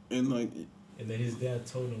 And like, And then his dad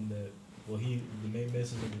told him that, the main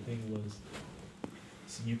message of the thing was,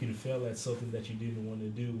 so you can fail at something that you didn't want to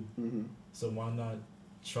do. mm-hmm. So why not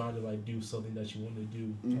try to like do something that you want to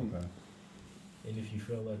do? Mm-hmm. Okay. And if you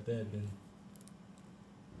fail at that, then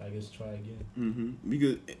I guess try again. Mm-hmm.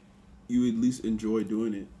 Because you at least enjoy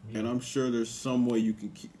doing it, Yeah. and I'm sure there's some way you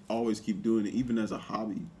can always keep doing it, even as a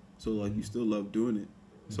hobby. So like, you still love doing it.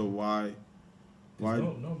 So why? 'Cause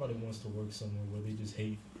nobody wants to work somewhere where they just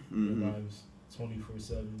hate Mm-hmm. their lives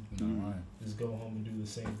 24/7. You're not lying. Just go home and do the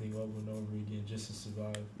same thing over and over again just to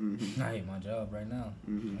survive. Mm-hmm. I hate my job right now.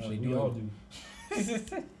 Mm-hmm. I only We do all it.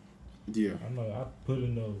 do. Yeah. I'm like, I put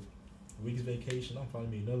in a week's vacation. I'm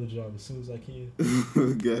finding me another job as soon as I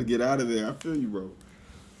can. Gotta get out of there. I feel you, bro.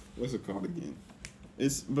 What's it called again?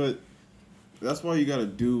 But that's why you gotta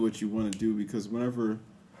do what you want to do, because whenever,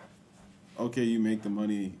 okay, you make the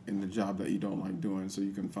money in the job that you don't like doing, so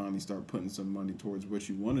you can finally start putting some money towards what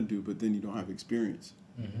you want to do, but then you don't have experience.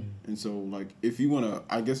 Mm-hmm. And so, like, if you want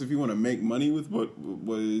to make money with what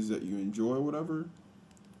it is that you enjoy or whatever,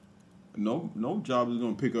 no job is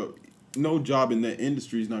going to pick up. No job in that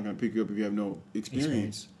industry is not going to pick you up if you have no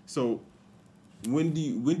experience. So, when do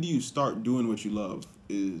you start doing what you love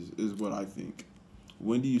is what I think.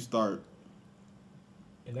 When do you start?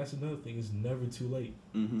 And that's another thing. It's never too late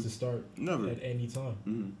Mm-hmm. to start Never. at any time.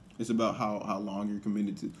 Mm-hmm. It's about how long you're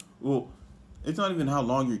committed to. Well, it's not even how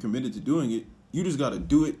long you're committed to doing it. You just got to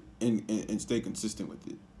do it and stay consistent with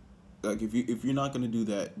it. Like if you're not gonna do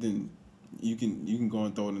that, then you can go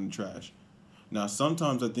and throw it in the trash. Now,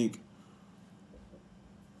 sometimes I think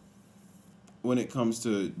when it comes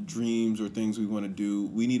to dreams or things we want to do,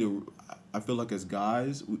 we need to. I feel like as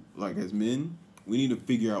guys, like as men, we need to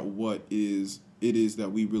figure out what it is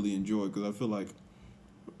that we really enjoy. Because I feel like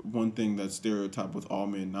one thing that's stereotyped with all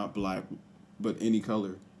men, not black, but any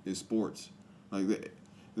color, is sports. Like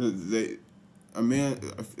a man,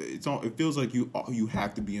 it feels like you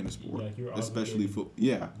have to be in a sport, Like you're especially obligated. football.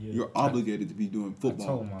 Yeah, you're obligated to be doing told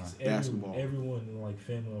football, my- basketball. Everyone in like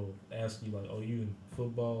family will ask you like, "Oh, you in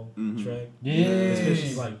football, Mhm. track?" Yeah.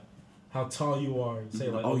 Especially like how tall you are. Say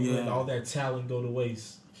like, Oh, "Oh, you yeah. let all that talent go to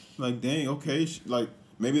waste." Like, dang, okay, like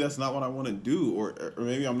maybe that's not what I want to do, or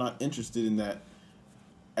maybe I'm not interested in that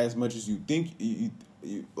as much as you think you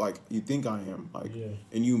think I am. Like, Yeah.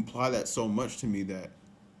 and you imply that so much to me that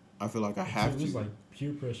I feel like I have So it's to. like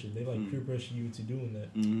peer pressure. They like peer pressure you into doing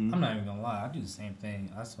that. Mhm. I'm not even gonna lie. I do the same thing.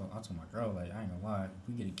 I told my girl, like, I ain't gonna lie. If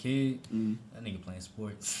we get a kid, Mhm. that nigga playing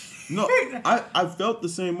sports. No, I felt the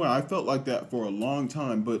same way. I felt like that for a long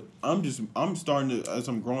time, but I'm starting to, as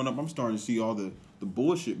I'm growing up, I'm starting to see all the the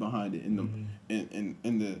bullshit behind it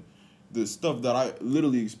and the stuff that I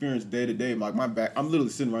literally experience day to day. Like my back, I'm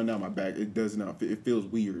literally sitting right now. My back, it does not. It feels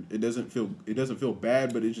weird. It doesn't feel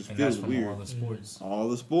bad, but it just feels that's from weird. all the sports. All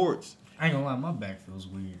the sports. I ain't gonna lie, my back feels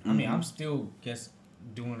weird. I mean, I'm still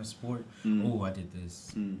doing a sport. Oh, I did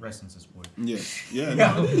this. Wrestling's a sport. Yes. Yeah. I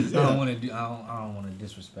don't want to do. I don't want to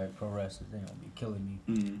disrespect pro wrestlers. They're gonna be killing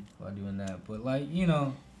me while doing that. But like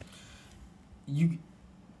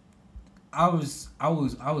I was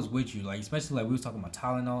with you, like especially like we was talking about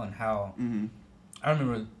Tylenol and how I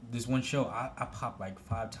remember this one show I popped like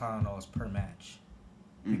 5 Tylenols per match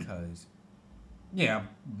because I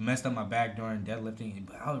messed up my back during deadlifting,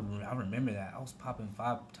 but I remember that I was popping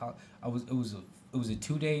 5 it was a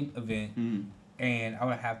 2-day event and I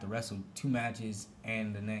would have to wrestle 2 matches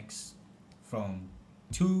and the next from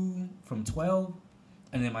 12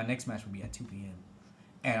 and then my next match would be at 2 p.m.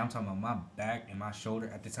 And I'm talking about my back and my shoulder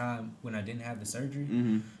at the time when I didn't have the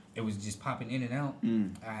surgery. It was just popping in and out.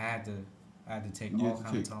 I had to take all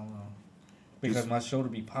kinds of Tylenol because my shoulder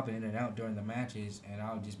be popping in and out during the matches, and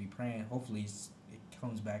I would just be praying. Hopefully, it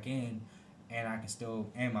comes back in, and I can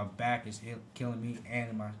still. And my back is killing me,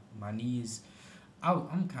 and my knees.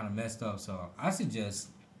 I'm kind of messed up, so I suggest,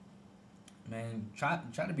 man, try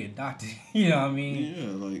to be a doctor. You know what I mean?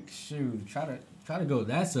 Yeah, like shoot, try to go.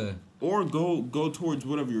 Or go towards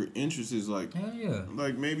whatever your interest is. Like, hell yeah.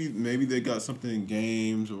 Like maybe they got something in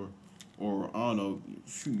games or I don't know.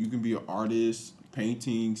 Shoot, you can be an artist,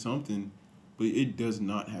 painting, something, but it does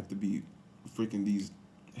not have to be freaking these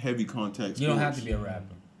heavy contact. You don't have to be a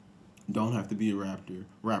rapper. Don't have to be a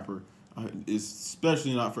rapper. It's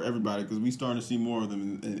especially not for everybody because we starting to see more of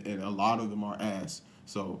them, and a lot of them are ass.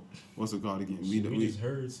 So what's it called again? We just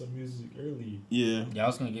heard some music earlier. Yeah. Yeah, I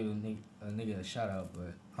was gonna give a nigga a shout out,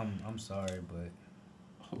 but I'm sorry, but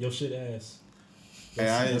Yo shit ass. Hey,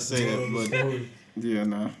 I didn't say that, but yeah,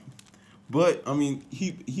 nah. But I mean,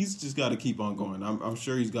 he's just got to keep on going. I'm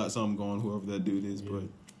sure he's got something going, whoever that dude is, but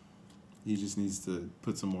he just needs to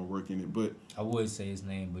put some more work in it. But I would say his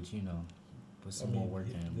name, but put some more work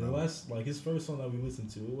in it, bro. The last, like his first song that we listened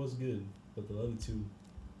to, it was good, but the other two,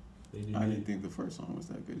 they didn't. I didn't think the first song was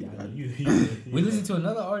that good. Yeah, we listened to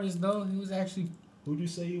another artist though. He was actually. Who'd you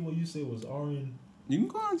say? What you say was Arian? You can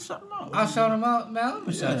go and shout him out. I'll shout him out, man. I'm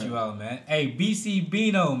gonna shout you out, man. Hey, BC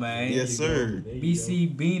Bino, man. Yes, sir.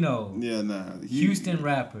 BC Bino. Yeah, nah. Houston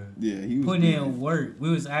rapper. Yeah, he was putting in work.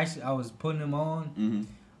 I was putting him on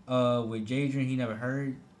with Jadrian. He never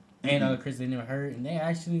heard, and Chris they never heard, and they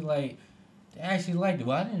actually liked it.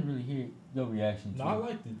 Well, I didn't really hear your reaction. No, I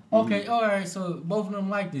liked it. Okay, all right. So both of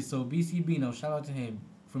them liked it. So BC Bino, shout out to him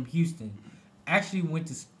from Houston. Actually went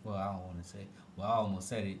to. Well, I don't want to say. Well, I almost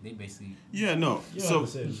said it. They basically. Yeah, no. You so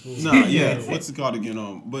nah, yeah. What's it called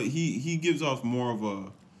again? But he gives off more of a,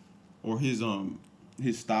 or his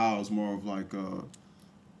style is more of like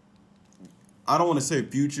I don't want to say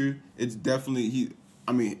Future. It's definitely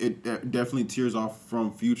it definitely tears off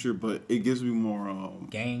from Future, but it gives me more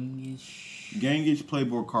gangish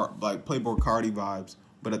Playboy Cardi vibes.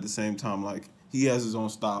 But at the same time, like he has his own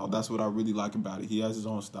style. That's what I really like about it. He has his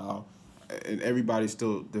own style. And everybody's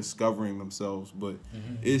still discovering themselves, but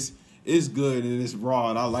it's good and it's raw,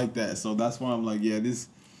 and I like that. So that's why I'm like, yeah,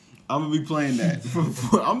 I'm gonna be playing that.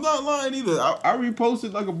 I'm not lying either. I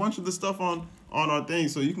reposted like a bunch of the stuff on our thing,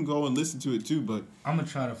 so you can go and listen to it too. But I'm gonna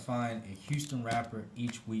try to find a Houston rapper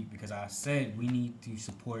each week because I said we need to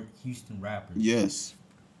support Houston rappers. Yes,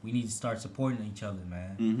 we need to start supporting each other,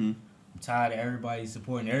 man. Mm-hmm. I'm tired of everybody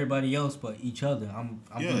supporting everybody else but each other. I'm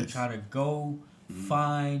gonna try to go.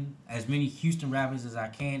 Find as many Houston rappers as I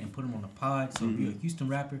can and put them on the pod. So if you're a Houston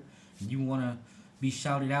rapper and you want to be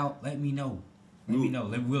shouted out, let me know. Let me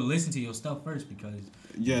know. We'll listen to your stuff first because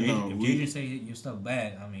if Jadrian say your stuff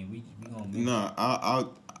bad, I mean we gonna.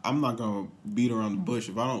 I'm not gonna beat around the bush.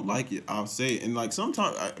 If I don't like it, I'll say it. And like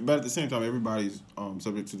sometimes, but at the same time, everybody's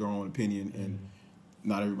subject to their own opinion, and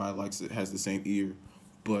not everybody likes it, has the same ear.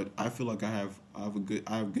 But I feel like I have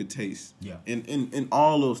good taste. Yeah. In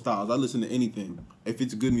all those styles, I listen to anything. If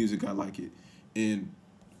it's good music, I like it. And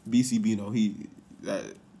BC Bino,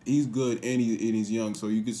 he's good and he's young, so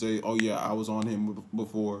you could say, oh yeah, I was on him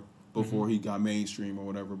before he got mainstream or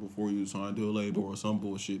whatever, before he was signed to a label or some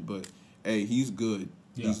bullshit. But hey, he's good.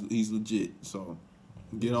 Yeah. He's legit. So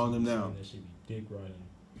get on him now. That should be dick riding.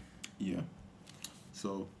 Yeah.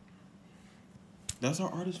 So that's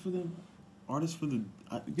our artist for the. Let's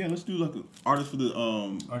do like an artist for the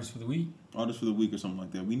artist for the week. Artist for the week or something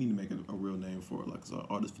like that. We need to make a real name for it, like it's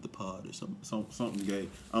artist for the pod or something gay.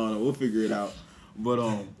 I don't know. We'll figure it out. But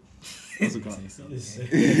What's it called?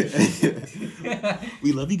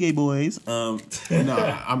 We love you, gay boys. I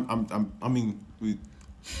mean,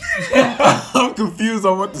 I'm confused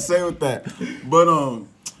on what to say with that, but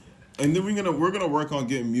and then we're gonna work on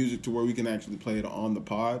getting music to where we can actually play it on the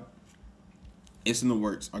pod. It's in the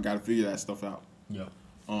works. I gotta figure that stuff out. Yep.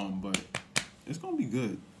 But it's gonna be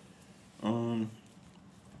good. But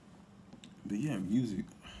yeah, music.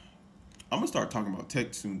 I'm gonna start talking about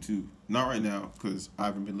tech soon too. Not right now because I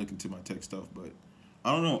haven't been looking to my tech stuff. But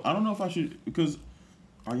I don't know. I don't know if I should because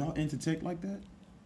are y'all into tech like that?